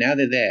into it. And now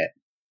they're there.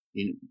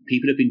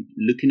 People have been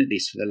looking at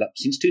this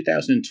since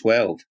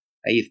 2012.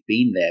 They have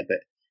been there, but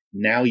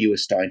now you are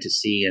starting to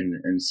see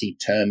and see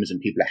terms,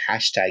 and people are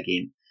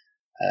hashtagging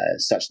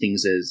such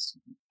things as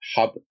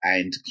hub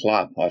and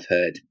club, I've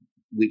heard,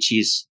 which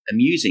is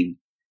amusing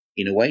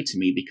in a way to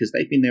me because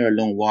they've been there a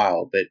long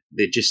while, but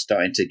they're just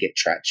starting to get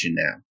traction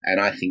now. And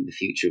I think the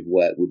future of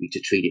work will be to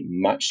treat it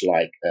much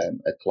like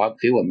a club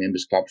feel, a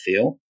members club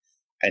feel,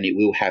 and it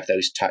will have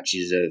those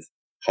touches of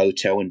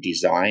hotel and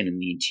design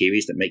and the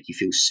interiors that make you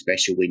feel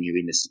special when you're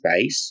in the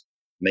space,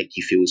 make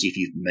you feel as if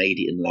you've made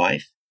it in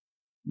life,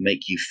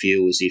 make you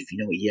feel as if,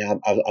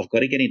 I've got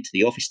to get into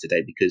the office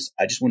today because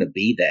I just want to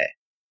be there.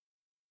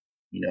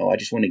 I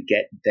just want to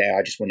get there.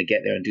 I just want to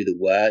get there and do the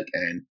work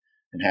and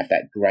have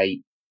that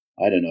great,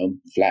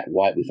 flat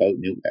white with oat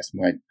milk. That's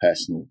my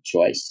personal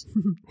choice.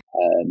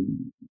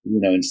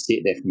 And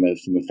sit there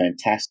from a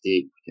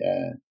fantastic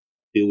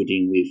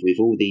building with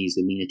all these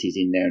amenities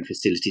in there and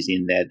facilities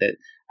in there that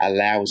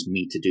allows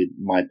me to do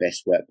my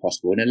best work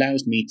possible and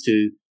allows me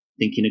to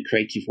think in a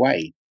creative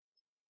way.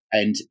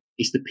 And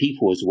it's the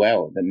people as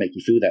well that make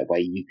you feel that way.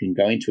 You can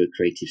go into a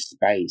creative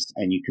space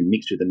and you can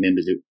mix with the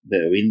members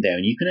that are in there,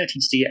 and you can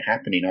actually see it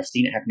happening. I've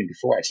seen it happening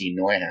before, actually, in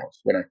Neue House.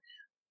 When I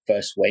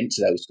first went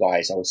to those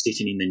guys, I was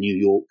sitting in the New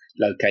York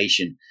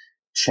location,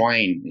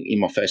 in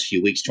my first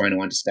few weeks, trying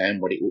to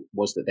understand what it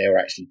was that they were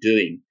actually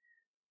doing.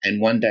 And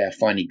one day I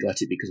finally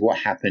got it, because what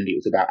happened, it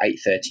was about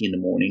 8:30 in the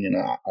morning, and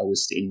I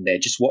was sitting there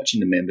just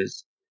watching the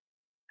members.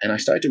 And I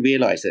started to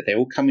realize that they're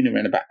all coming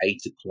around about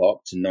 8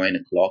 o'clock to 9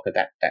 o'clock at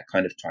that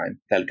kind of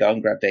time. They'll go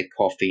and grab their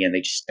coffee and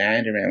they just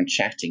stand around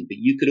chatting. But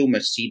you could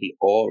almost see the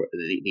aura,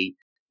 the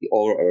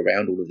aura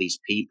around all of these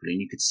people, and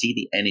you could see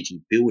the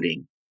energy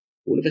building.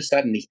 All of a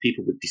sudden, these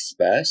people would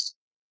disperse.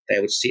 They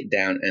would sit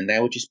down and they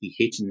would just be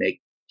hitting their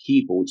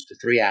keyboards for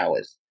 3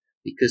 hours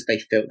because they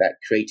felt that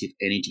creative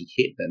energy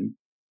hit them.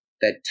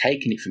 They'd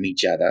taken it from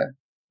each other.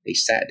 They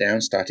sat down,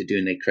 started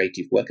doing their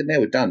creative work, and they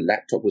were done.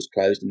 Laptop was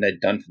closed and they're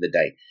done for the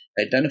day.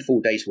 They'd done a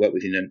full day's work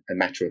within a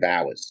matter of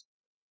hours.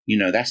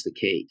 That's the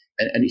key.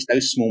 And it's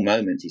those small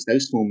moments. It's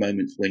those small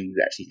moments when you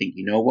actually think,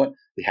 you know what?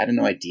 We had an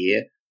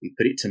idea. We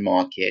put it to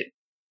market.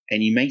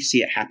 And you may see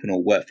it happen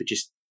or work for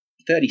just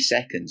 30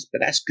 seconds,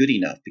 but that's good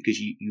enough because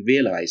you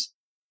realize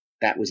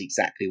that was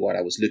exactly what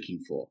I was looking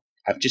for.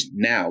 I've just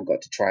now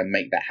got to try and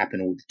make that happen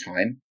all the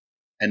time.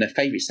 And a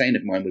favorite saying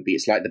of mine would be,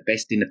 it's like the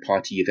best dinner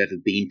party you've ever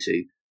been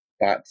to,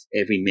 but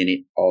every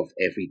minute of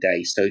every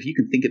day. So if you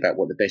can think about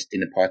what the best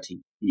dinner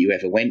party you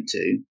ever went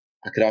to,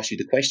 I could ask you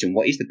the question,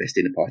 what is the best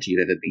dinner party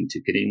you've ever been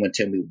to? Can anyone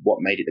tell me what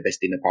made it the best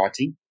dinner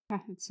party?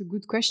 It's a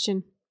good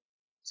question.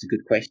 It's a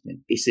good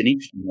question. It's an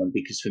interesting one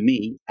because for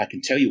me, I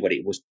can tell you what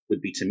it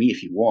would be to me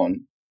if you want.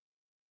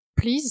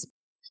 Please.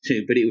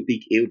 But it would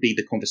be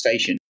the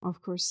conversation.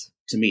 Of course.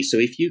 To me. So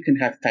if you can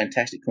have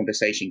fantastic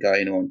conversation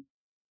going on,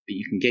 but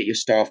you can get your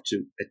staff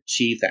to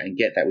achieve that and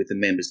get that with the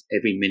members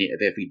every minute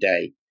of every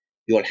day,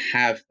 you'll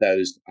have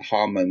those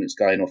aha moments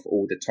going off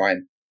all the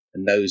time.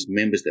 And those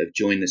members that have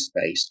joined the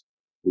space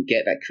will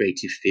get that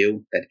creative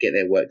feel. They'll get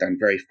their work done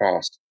very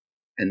fast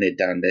and they're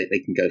done. They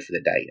can go for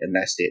the day, and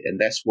that's it. And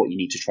that's what you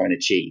need to try and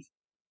achieve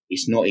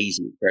It's not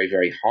easy, it's very,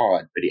 very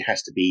hard, but it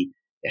has to be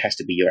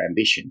your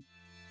ambition.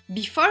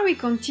 Before we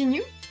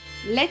continue,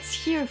 let's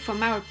hear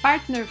from our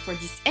partner for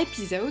this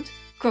episode,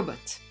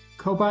 Cobot.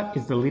 Cobot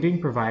is the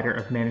leading provider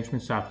of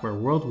management software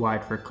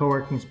worldwide for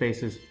co-working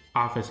spaces,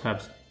 office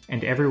hubs,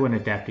 and everyone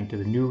adapting to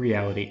the new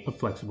reality of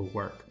flexible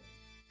work.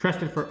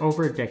 Trusted for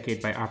over a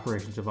decade by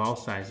operations of all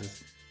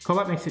sizes,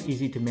 Cobot makes it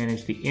easy to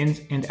manage the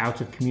ins and outs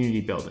of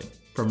community building,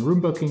 from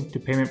room booking to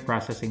payment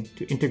processing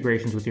to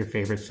integrations with your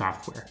favorite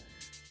software.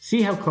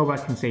 See how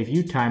Cobot can save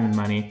you time and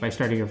money by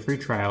starting a free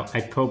trial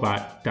at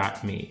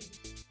cobot.me.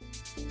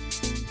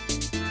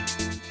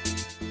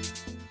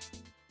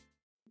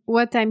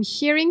 What I'm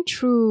hearing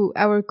through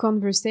our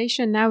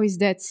conversation now is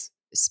that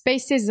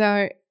spaces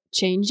are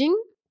changing,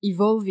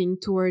 evolving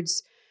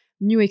towards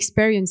new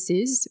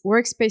experiences.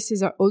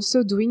 Workspaces are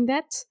also doing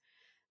that.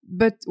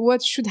 But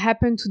what should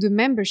happen to the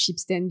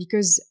memberships then?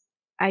 Because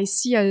I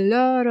see a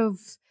lot of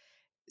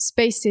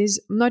spaces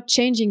not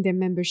changing their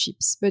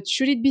memberships. But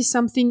should it be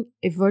something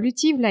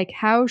evolutive? Like,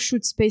 how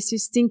should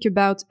spaces think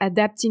about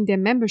adapting their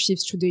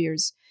memberships through the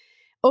years?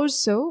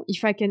 Also,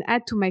 if I can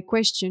add to my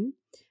question,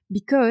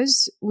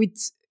 because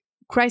with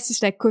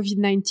crisis like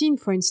COVID-19,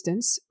 for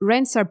instance,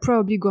 rents are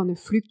probably going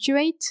to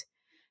fluctuate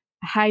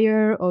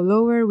higher or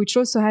lower, which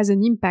also has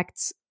an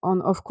impact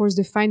on, of course,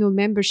 the final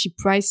membership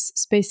price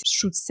space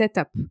should set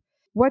up.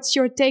 What's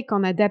your take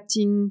on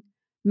adapting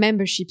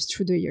memberships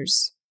through the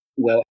years?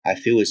 Well, I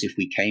feel as if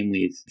we came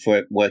with,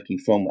 for working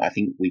from, I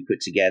think we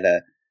put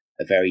together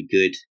a very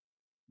good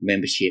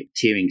membership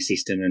tiering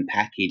system and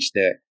package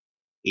that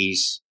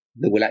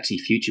will actually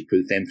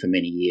future-proof them for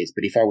many years.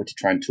 But if I were to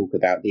try and talk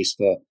about this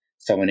for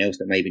someone else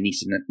that maybe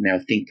needs to now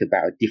think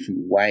about a different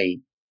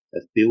way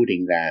of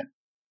building that,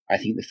 I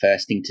think the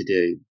first thing to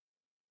do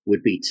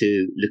would be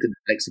to look at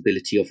the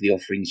flexibility of the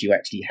offerings you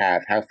actually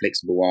have. How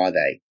flexible are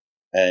they?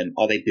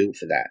 Are they built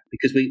for that?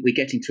 Because we're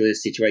getting to a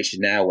situation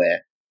now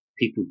where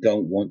people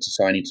don't want to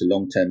sign into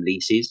long-term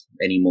leases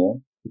anymore,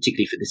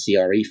 particularly for the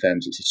CRE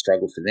firms. It's a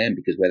struggle for them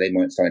because where they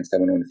might sign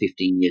someone on a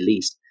 15-year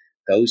lease,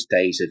 those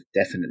days have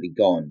definitely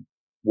gone.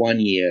 1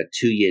 year,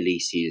 2 year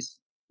leases,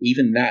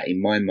 even that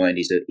in my mind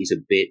is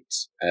a bit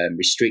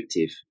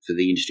restrictive for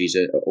the industries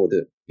or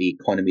the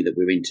economy that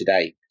we're in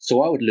today.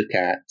 So I would look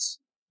at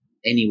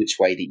any which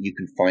way that you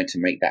can find to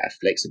make that a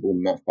flexible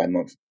month by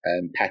month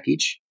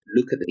package.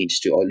 Look at the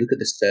industry or look at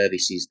the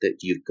services that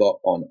you've got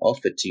on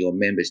offer to your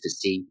members to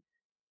see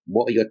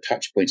what are your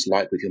touch points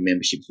like with your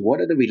memberships. What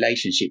are the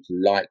relationships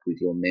like with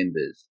your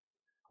members?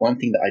 One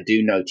thing that I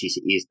do notice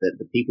is that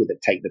the people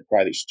that take the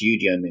private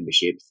studio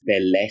memberships,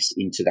 they're less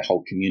into the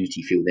whole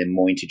community feel. They're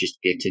more into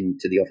just getting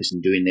to the office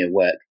and doing their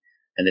work.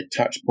 And the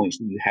touch points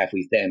that you have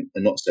with them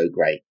are not so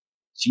great.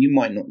 So you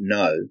might not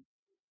know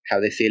how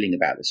they're feeling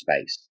about the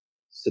space.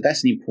 So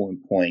that's an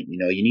important point.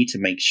 You need to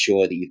make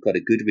sure that you've got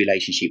a good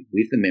relationship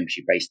with the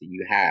membership base that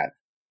you have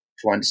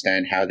to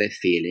understand how they're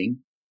feeling.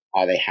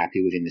 Are they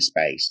happy within the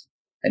space?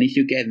 And if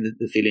you're getting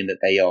the feeling that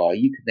they are,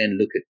 you can then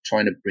look at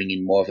trying to bring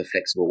in more of a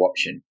flexible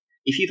option.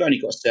 If you've only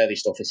got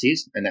serviced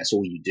offices and that's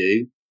all you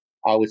do,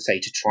 I would say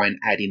to try and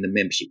add in the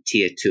membership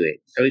tier to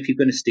it. So if you're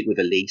going to stick with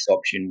a lease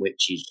option,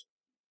 which is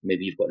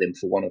maybe you've got them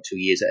for 1 or 2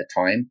 years at a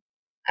time,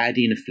 add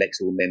in a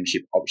flexible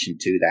membership option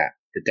to that,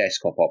 the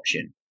desktop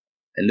option,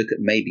 and look at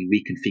maybe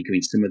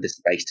reconfiguring some of the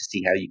space to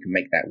see how you can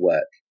make that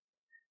work.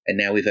 And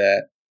now with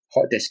a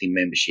hot desking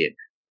membership,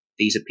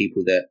 these are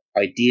people that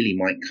ideally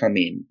might come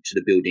in to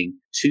the building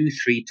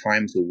 2-3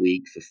 times a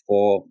week for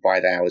 4 or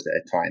 5 hours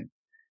at a time.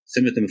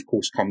 Some of them, of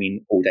course, come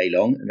in all day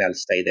long and they'll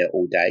stay there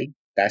all day.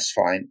 That's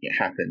fine. It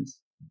happens.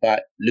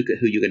 But look at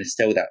who you're going to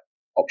sell that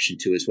option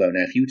to as well.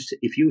 Now, if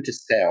you were to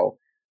sell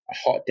a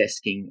hot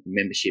desking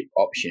membership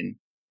option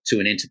to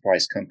an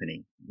enterprise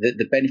company,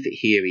 the benefit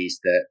here is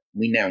that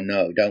we now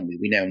know, don't we?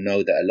 We now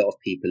know that a lot of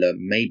people are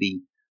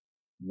maybe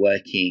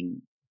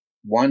working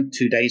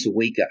 1-2 days a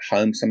week at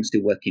home. Some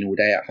still working all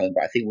day at home.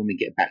 But I think when we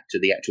get back to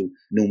the actual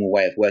normal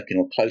way of working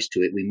or close to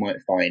it, we might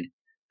find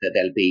that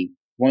there'll be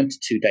 1 to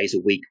 2 days a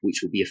week, which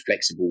will be a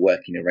flexible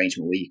working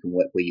arrangement where you can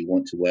work where you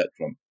want to work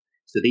from.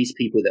 So these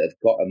people that have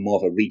got a more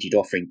of a rigid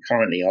offering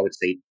currently, I would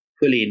say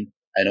pull in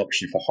an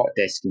option for hot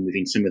desking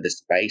within some of the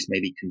space,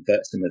 maybe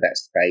convert some of that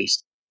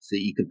space so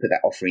that you can put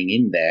that offering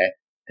in there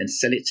and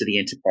sell it to the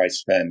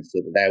enterprise firms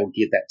so that they will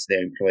give that to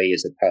their employee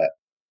as a perk.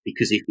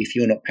 Because if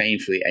you're not paying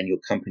for it and your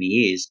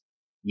company is,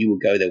 you will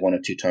go there 1 or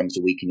 2 times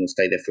a week and you'll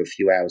stay there for a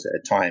few hours at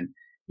a time.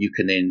 You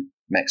can then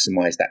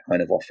maximize that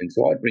kind of offering.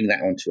 So I'd bring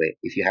that onto it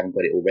if you haven't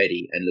got it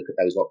already and look at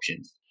those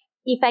options.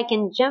 If I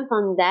can jump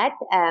on that,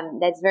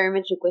 that's very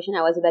much the question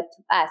I was about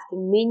to ask.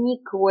 Many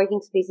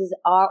co-working spaces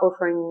are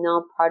offering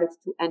now products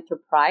to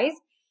enterprise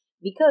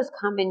because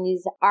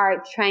companies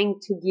are trying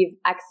to give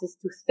access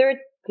to third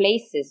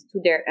places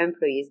to their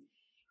employees.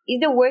 Is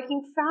the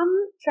working from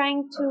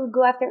trying to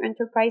go after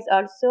enterprise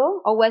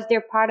also, or was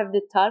there part of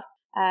the talk?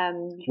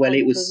 Well,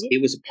 it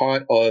was a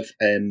part of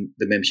the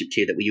membership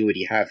tier that we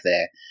already have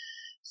there.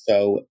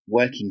 So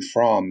working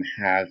from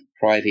have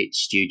private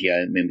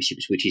studio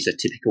memberships, which is a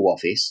typical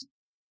office,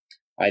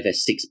 either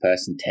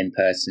 6-person,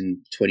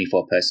 10-person,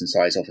 24-person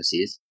size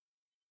offices.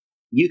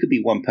 you could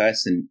be one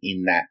person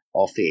in that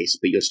office,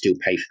 but you'll still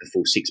pay for the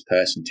full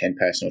 6-person,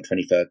 10-person or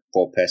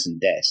 24-person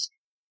desk.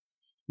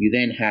 You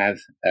then have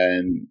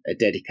a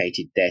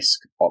dedicated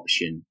desk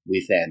option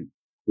with them,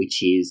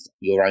 which is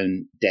your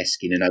own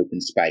desk in an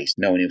open space.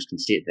 No one else can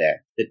sit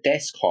there. The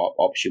desk hop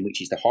option,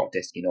 which is the hot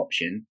desking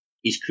option,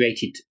 is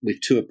created with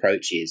 2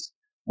 approaches.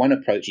 One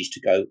approach is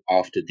to go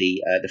after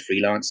the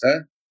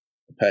freelancer,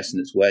 the person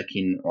that's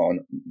working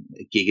on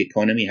a gig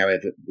economy,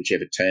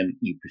 whichever term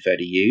you prefer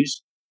to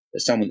use.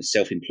 But someone that's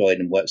self-employed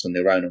and works on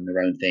their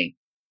own thing,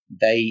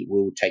 they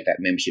will take that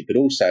membership. But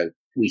also,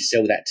 we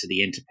sell that to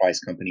the enterprise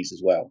companies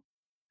as well,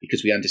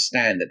 because we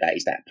understand that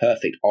is that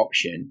perfect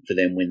option for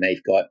them when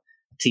they've got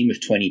a team of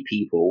 20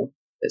 people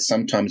that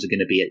sometimes are going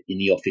to be in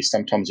the office,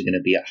 sometimes are going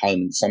to be at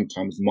home, and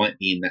sometimes might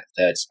be in that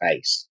third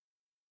space.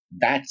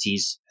 That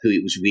is who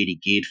it was really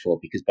geared for,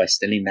 because by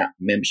selling that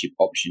membership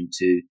option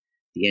to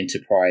the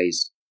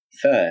enterprise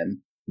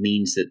firm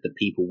means that the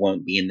people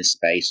won't be in the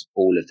space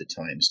all of the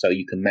time. So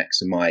you can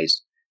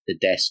maximize the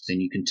desks,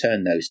 and you can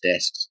turn those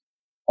desks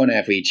on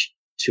average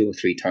 2 or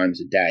 3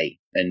 times a day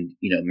and,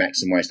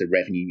 maximize the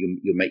revenue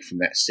you'll make from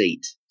that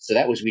seat. So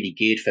that was really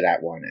geared for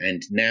that one.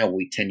 And now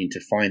we're tending to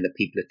find that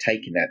people are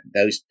taking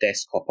those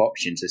desktop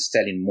options are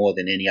selling more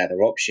than any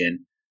other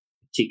option,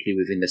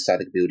 particularly within the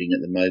Southwark building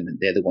at the moment.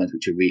 They're the ones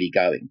which are really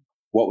going.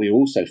 What we're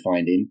also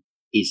finding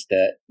is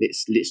that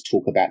let's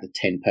talk about the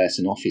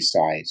 10-person office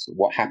size.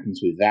 What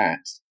happens with that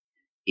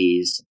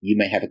is you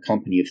may have a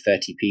company of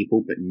 30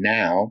 people, but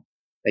now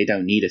they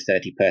don't need a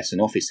 30-person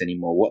office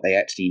anymore. What they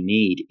actually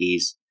need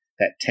is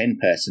that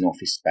 10-person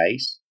office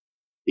space,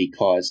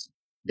 because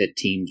the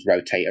teams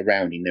rotate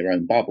around in their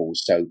own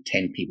bubbles. So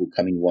 10 people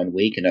come in 1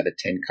 week, another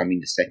 10 come in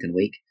the second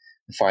week,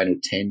 the final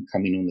 10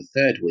 come in on the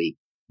third week.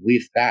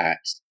 With that,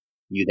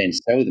 you then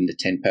sell them the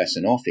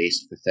 10-person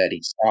office for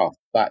 30 staff,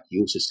 but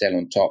you also sell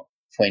on top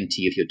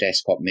 20 of your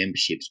desktop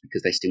memberships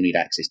because they still need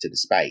access to the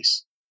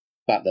space,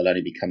 but they'll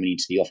only be coming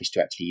into the office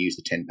to actually use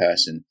the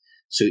 10-person.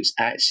 So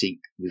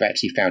we've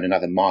actually found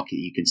another market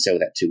you can sell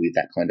that to with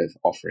that kind of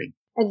offering.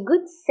 A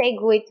good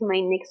segue to my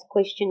next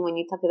question when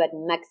you talk about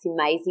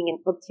maximizing and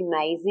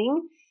optimizing,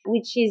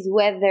 which is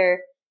whether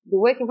the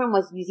working firm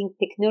was using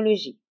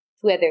technology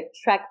to either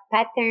track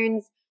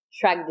patterns,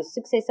 track the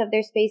success of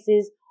their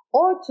spaces,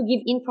 or to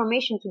give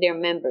information to their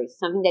members.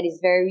 Something that is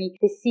very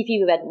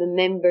specific about the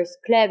members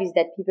club is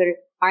that people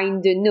are in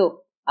the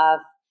know of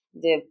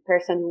the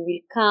person who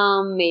will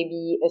come,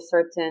 maybe a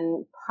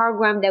certain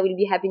program that will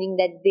be happening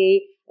that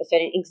day, a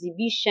certain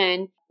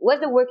exhibition. Was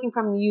the working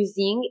firm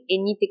using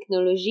any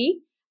technology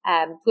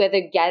to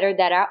either gather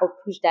data or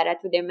push data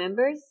to their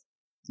members?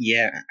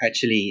 Yeah,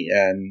 actually,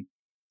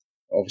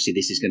 obviously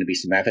this is going to be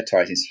some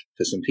advertising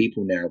for some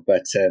people now,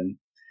 but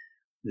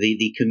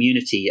the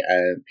community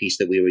piece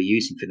that we were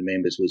using for the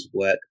members was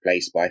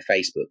Workplace by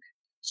Facebook.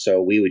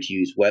 So we would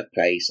use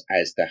Workplace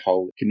as the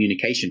whole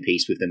communication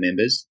piece with the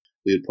members.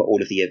 We would put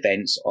all of the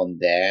events on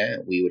there.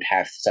 We would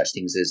have such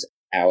things as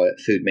our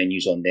food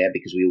menus on there,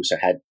 because we also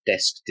had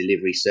desk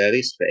delivery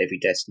service for every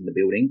desk in the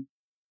building.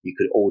 You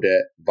could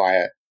order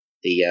via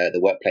the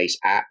Workplace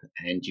app,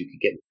 and you could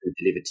get food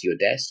delivered to your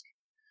desk.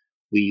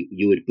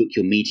 You would book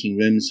your meeting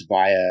rooms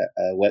via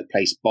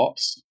Workplace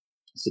bots.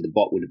 So the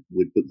bot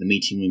would book the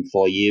meeting room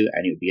for you,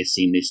 and it would be a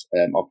seamless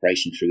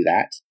operation through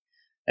that.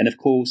 And of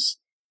course,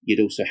 you'd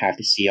also have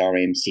the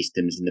CRM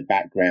systems in the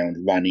background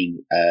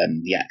running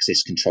the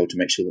access control to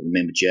make sure that the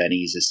member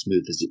journey is as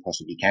smooth as it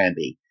possibly can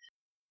be.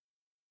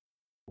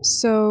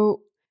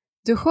 So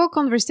the whole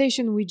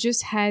conversation we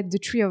just had, the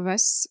 3 of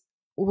us,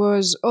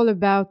 was all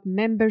about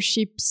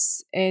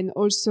memberships and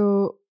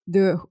also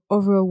the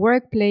overall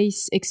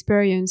workplace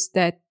experience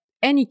that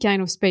any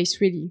kind of space,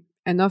 really,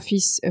 an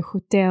office, a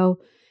hotel,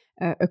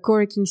 a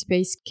co-working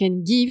space,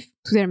 can give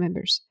to their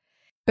members.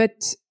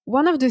 But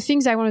one of the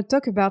things I want to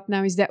talk about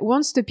now is that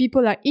once the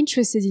people are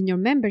interested in your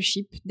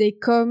membership, they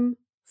come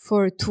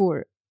for a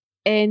tour.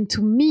 And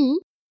to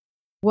me,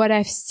 what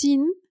I've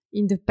seen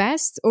in the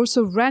past,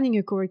 also running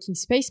a co-working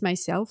space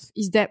myself,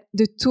 is that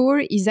the tour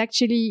is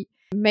actually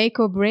make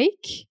or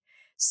break.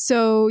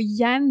 So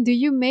Jan, do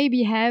you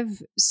maybe have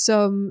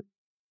some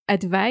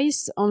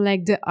advice on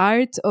the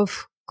art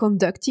of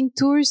conducting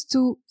tours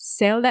to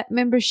sell that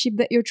membership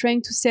that you're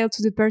trying to sell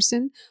to the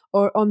person,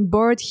 or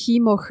onboard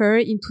him or her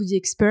into the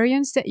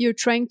experience that you're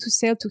trying to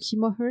sell to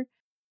him or her?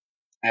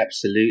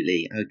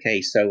 Absolutely.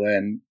 Okay, so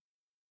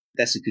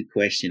that's a good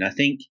question. I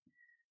think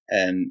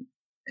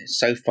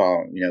so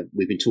far,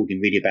 we've been talking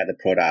really about the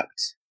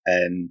product,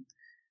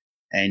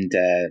 and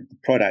the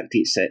product,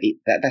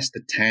 that's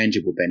the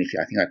tangible benefit.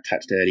 I think I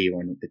touched earlier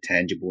on the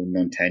tangible and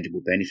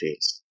non-tangible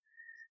benefits.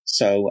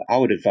 So I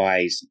would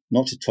advise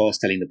not to tour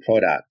selling the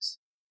product,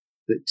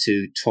 but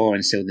to tour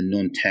and sell the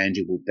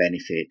non-tangible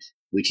benefit,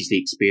 which is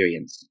the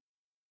experience.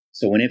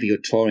 So whenever you're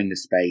touring the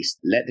space,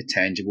 let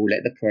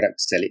the product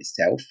sell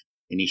itself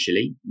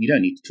initially. You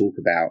don't need to talk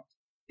about,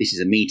 this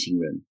is a meeting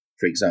room,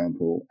 for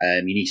example.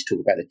 You need to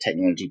talk about the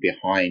technology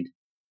behind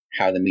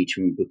how the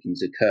meeting room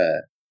bookings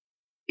occur.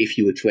 if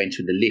you were to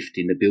enter the lift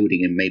in the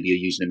building and maybe you're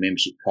using a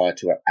membership card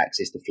to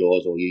access the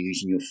floors, or you're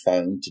using your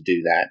phone to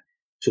do that,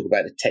 talk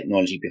about the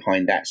technology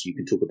behind that. So you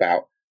can talk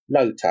about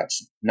low touch,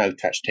 no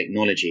touch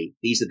technology.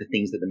 These are the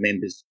things that the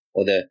members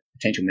or the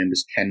potential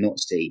members cannot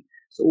see.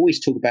 So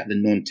always talk about the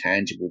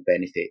non-tangible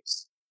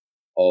benefits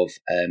of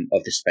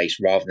the space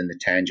rather than the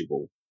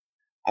tangible.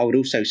 I would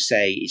also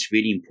say it's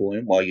really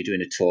important while you're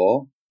doing a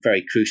tour,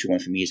 very crucial one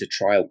for me is a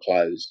trial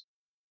close.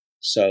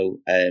 So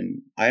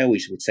I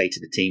always would say to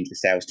the teams, the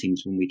sales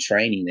teams, when we're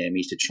training them,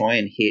 is to try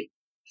and hit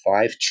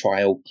 5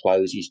 trial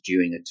closes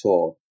during a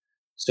tour.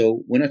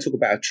 So when I talk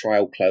about a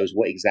trial close,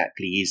 what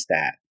exactly is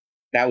that?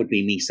 That would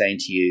be me saying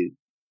to you,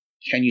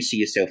 can you see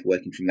yourself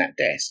working from that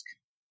desk?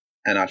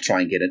 And I'll try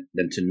and get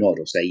them to nod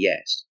or say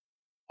yes.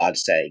 I'd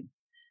say,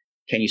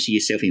 can you see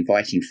yourself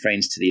inviting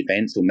friends to the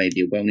events or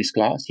maybe a wellness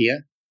class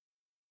here?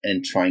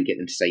 And try and get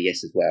them to say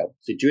yes as well.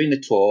 So during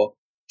the tour,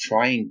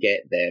 try and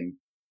get them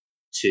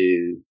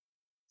to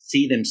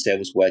see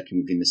themselves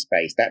working within the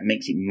space. That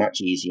makes it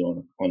much easier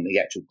on the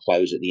actual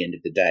close at the end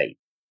of the day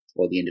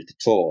or the end of the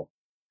tour.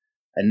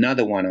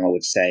 Another one I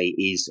would say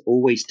is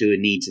always do a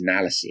needs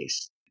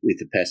analysis with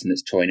the person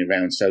that's touring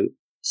around. So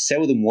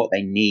sell them what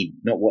they need,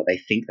 not what they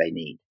think they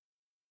need.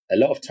 A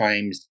lot of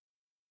times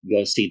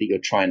you'll see that you're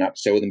trying to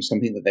upsell them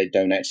something that they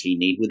don't actually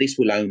need. Well, this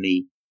will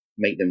only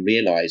make them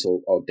realize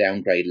or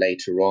downgrade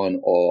later on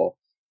or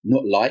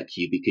not like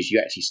you because you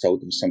actually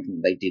sold them something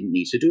that they didn't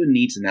need. So do a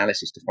needs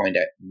analysis to find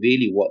out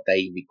really what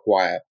they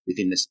require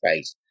within the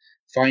space.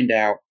 Find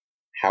out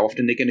how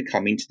often they're going to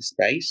come into the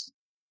space.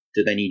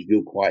 Do they need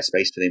real quiet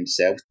space for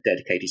themselves,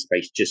 dedicated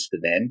space just for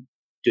them?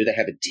 Do they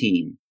have a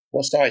team?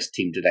 What size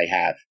team do they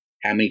have?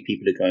 How many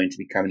people are going to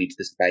be coming into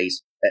the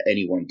space at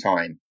any one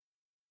time?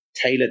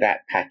 Tailor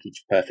that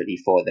package perfectly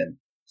for them.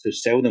 So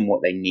sell them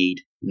what they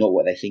need, not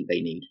what they think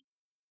they need.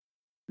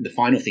 The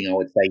final thing I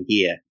would say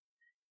here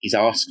is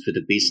ask for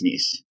the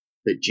business,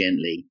 but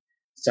gently.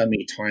 So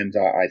many times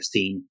I've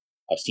seen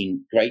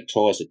great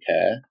tours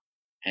occur,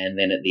 and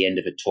then at the end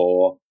of a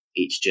tour,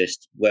 it's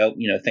just, well,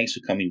 thanks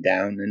for coming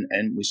down,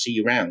 and we'll see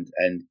you around,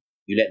 and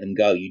you let them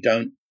go. You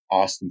don't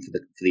ask them for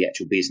the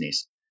actual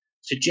business.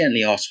 So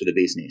gently ask for the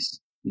business.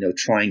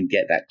 Try and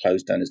get that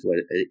close done as well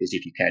as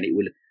if you can. It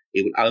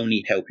will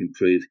only help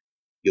improve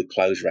your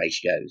close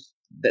ratios.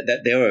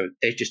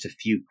 There's just a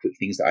few quick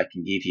things that I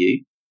can give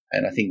you.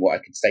 And I think what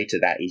I can say to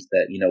that is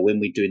that, when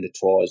we're doing the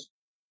tours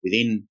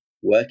within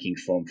working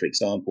from, for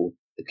example,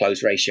 the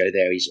close ratio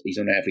there is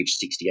on average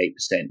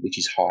 68%, which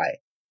is high.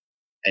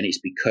 And it's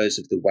because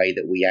of the way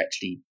that we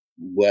actually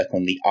work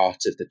on the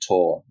art of the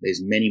tour.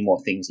 There's many more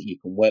things that you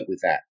can work with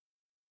that.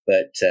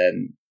 But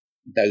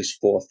those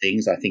 4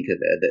 things, I think, are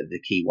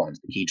the key ones,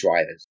 the key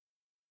drivers.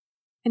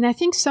 And I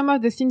think some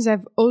of the things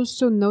I've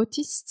also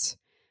noticed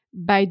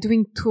by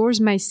doing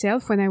tours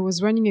myself when I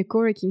was running a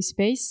co-working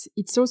space,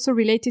 it's also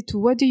related to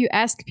what do you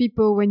ask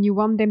people when you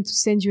want them to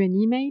send you an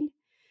email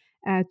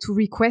to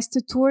request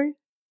a tour.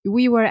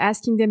 We were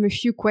asking them a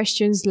few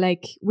questions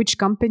like, which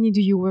company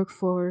do you work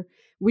for?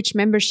 Which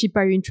membership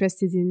are you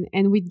interested in?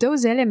 And with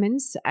those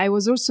elements, I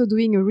was also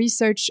doing a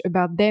research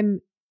about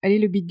them a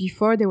little bit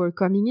before they were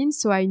coming in.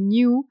 So I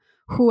knew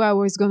who I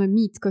was going to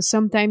meet, because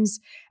sometimes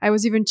I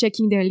was even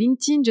checking their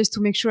LinkedIn just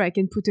to make sure I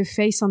can put a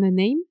face on a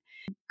name.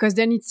 Because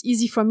then it's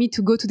easy for me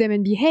to go to them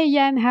and be, hey,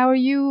 Jan, how are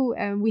you?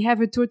 We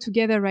have a tour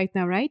together right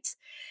now, right?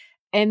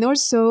 And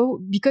also,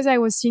 because I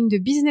was seeing the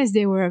business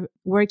they were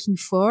working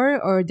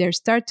for or their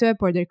startup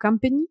or their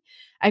company,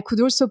 I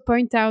could also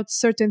point out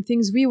certain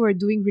things we were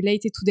doing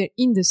related to their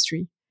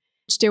industry,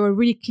 which they were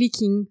really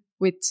clicking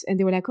with. And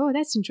they were like, oh,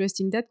 that's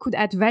interesting. That could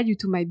add value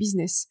to my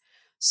business.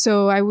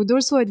 So I would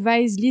also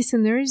advise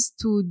listeners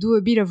to do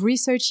a bit of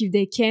research if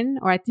they can,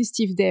 or at least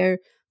if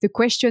the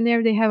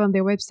questionnaire they have on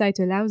their website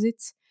allows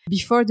it,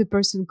 before the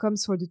person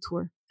comes for the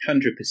tour.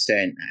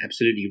 100%,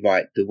 absolutely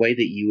right. The way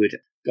that you would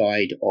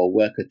guide or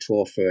work a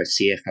tour for a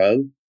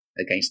CFO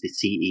against the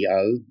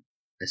CEO,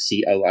 a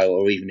COO,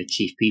 or even a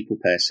chief people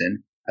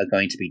person are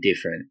going to be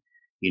different.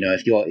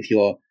 If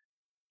you're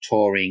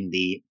touring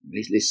the,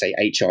 let's say,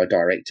 HR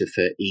director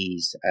for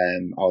ease,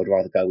 I would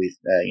rather go with,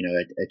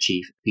 a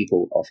chief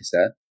people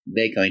officer.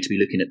 They're going to be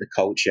looking at the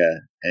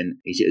culture and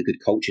is it a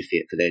good culture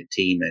fit for their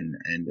team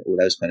and all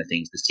those kind of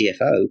things. The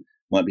CFO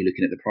might be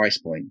looking at the price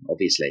point,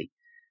 obviously.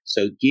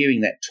 So gearing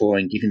that tour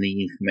and giving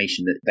the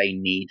information that they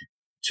need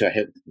to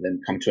help them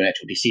come to an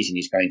actual decision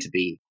is going to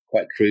be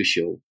quite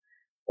crucial.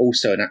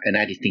 Also, an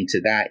added thing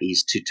to that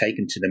is to take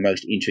them to the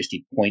most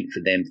interested point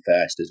for them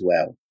first as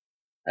well.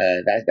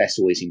 That's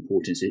always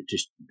important, to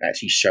just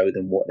actually show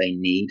them what they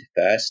need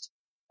first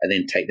and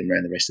then take them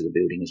around the rest of the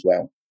building as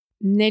well.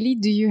 Nelly,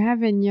 do you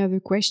have any other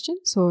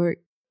questions or?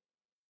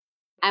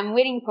 I'm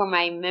waiting for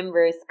my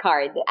members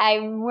card.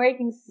 I'm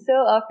working so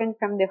often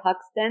from the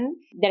Hoxton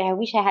that I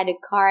wish I had a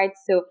card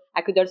so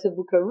I could also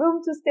book a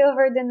room to stay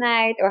over the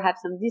night or have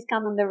some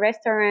discount on the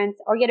restaurants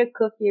or get a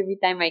coffee every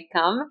time I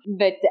come.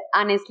 But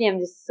honestly, I'm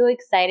just so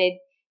excited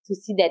to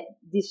see that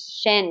this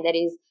Shen that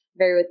is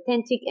very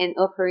authentic and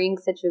offering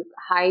such a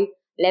high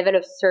level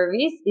of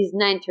service is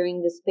now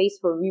entering the space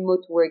for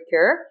remote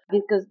worker,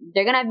 because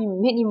there are going to be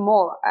many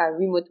more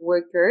remote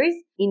workers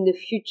in the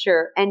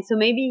future. And so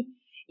maybe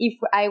if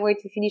I were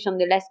to finish on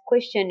the last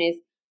question is,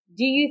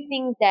 do you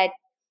think that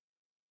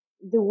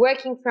the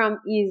working from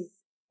is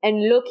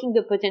unlocking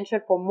the potential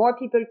for more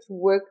people to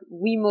work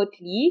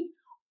remotely,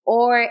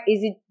 or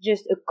is it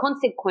just a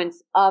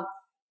consequence of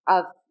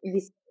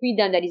this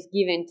freedom that is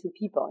given to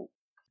people?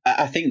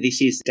 I think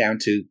this is down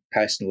to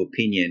personal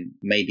opinion,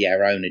 maybe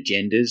our own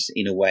agendas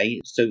in a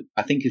way. So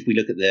I think if we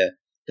look at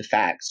the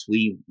facts,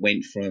 we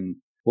went from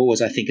what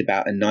was, I think,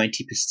 about a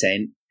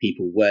 90%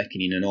 people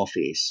working in an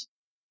office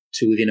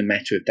to within a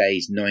matter of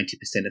days, 90%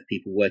 of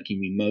people working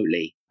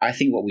remotely. I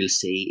think what we'll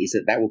see is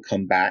that will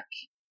come back.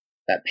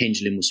 That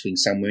pendulum will swing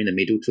somewhere in the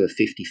middle to a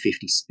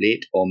 50-50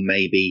 split, or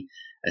maybe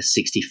a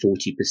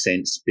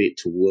 60-40% split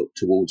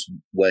towards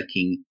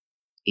working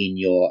in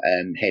your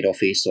head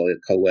office or your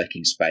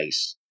co-working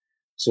space.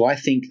 So I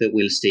think that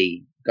we'll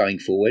see going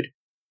forward,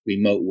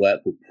 remote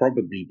work will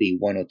probably be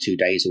 1 or 2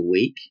 days a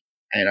week.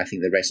 And I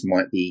think the rest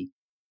might be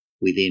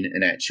within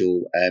an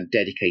actual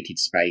dedicated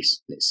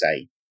space, let's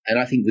say. And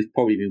I think we've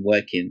probably been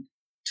working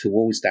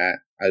towards that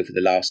over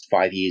the last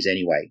 5 years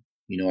anyway.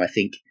 You know, I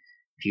think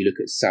if you look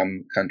at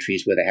some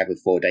countries where they have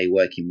a 4-day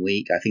working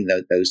week, I think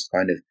those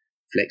kind of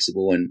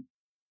flexible and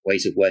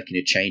ways of working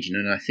are changing.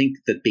 And I think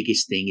the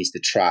biggest thing is the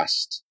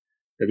trust.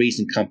 The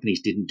reason companies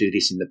didn't do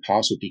this in the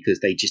past was because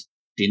they just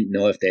didn't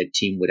know if their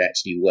team would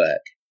actually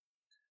work.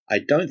 I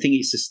don't think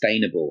it's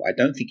sustainable. I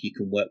don't think you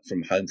can work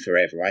from home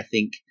forever. I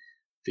think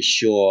for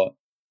sure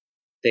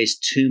there's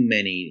too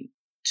many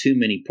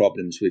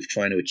problems with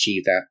trying to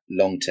achieve that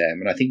long term.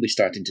 And I think we're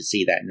starting to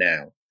see that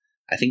now.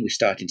 I think we're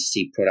starting to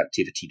see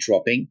productivity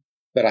dropping,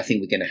 but I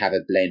think we're going to have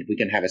a blend. We're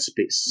going to have a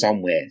split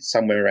somewhere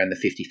around the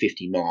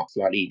 50-50 mark,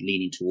 slightly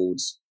leaning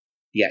towards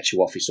the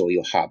actual office or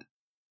your hub.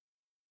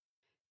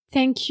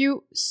 Thank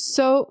you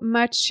so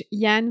much,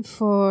 Jan,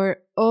 for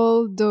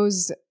all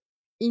those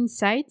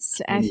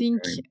insights. I think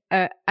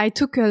I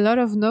took a lot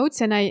of notes,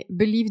 and I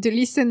believe the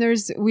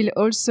listeners will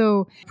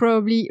also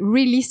probably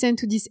re-listen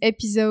to this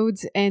episode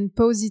and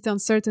pause it on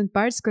certain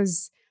parts,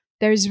 because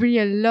there is really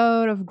a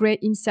lot of great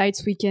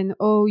insights we can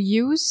all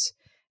use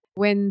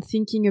when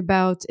thinking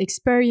about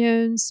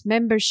experience,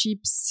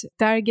 memberships,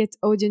 target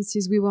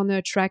audiences we want to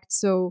attract.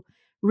 So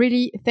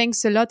really,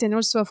 thanks a lot. And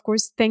also, of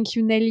course, thank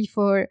you, Nelly,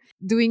 for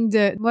doing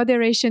the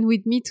moderation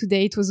with me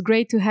today. It was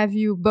great to have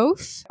you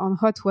both on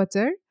Hot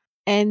Water.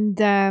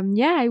 And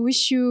I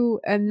wish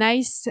you a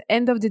nice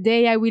end of the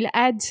day. I will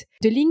add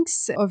the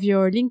links of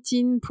your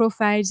LinkedIn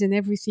profiles and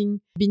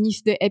everything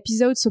beneath the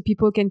episode so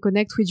people can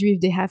connect with you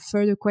if they have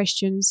further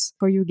questions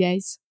for you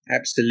guys.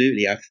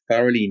 Absolutely. I've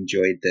thoroughly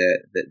enjoyed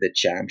the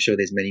chat. I'm sure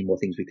there's many more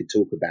things we could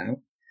talk about.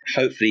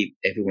 Hopefully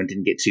everyone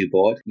didn't get too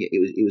bored.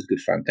 It was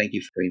good fun. Thank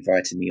you for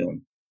inviting me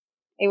on.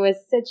 It was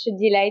such a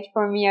delight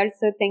for me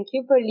also. Thank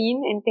you,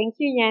 Pauline, and thank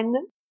you, Jan.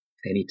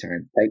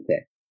 Anytime. Take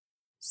care.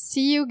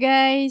 See you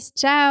guys.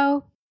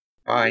 Ciao.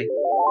 Bye.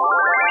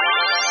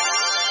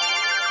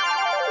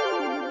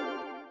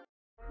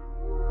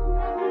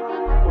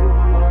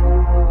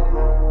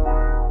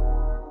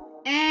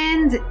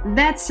 And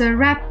that's a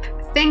wrap.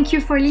 Thank you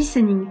for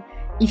listening.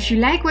 If you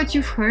like what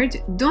you've heard,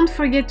 don't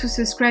forget to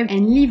subscribe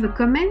and leave a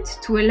comment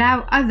to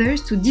allow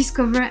others to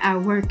discover our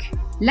work.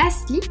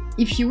 Lastly,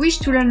 if you wish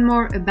to learn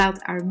more about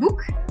our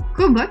book,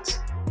 Cobot,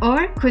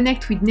 or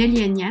connect with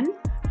Nelly and Jan,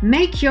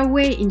 make your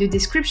way in the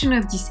description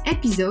of this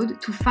episode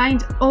to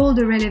find all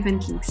the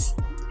relevant links.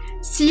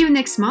 See you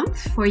next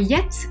month for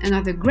yet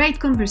another great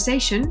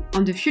conversation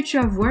on the future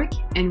of work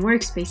and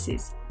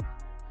workspaces.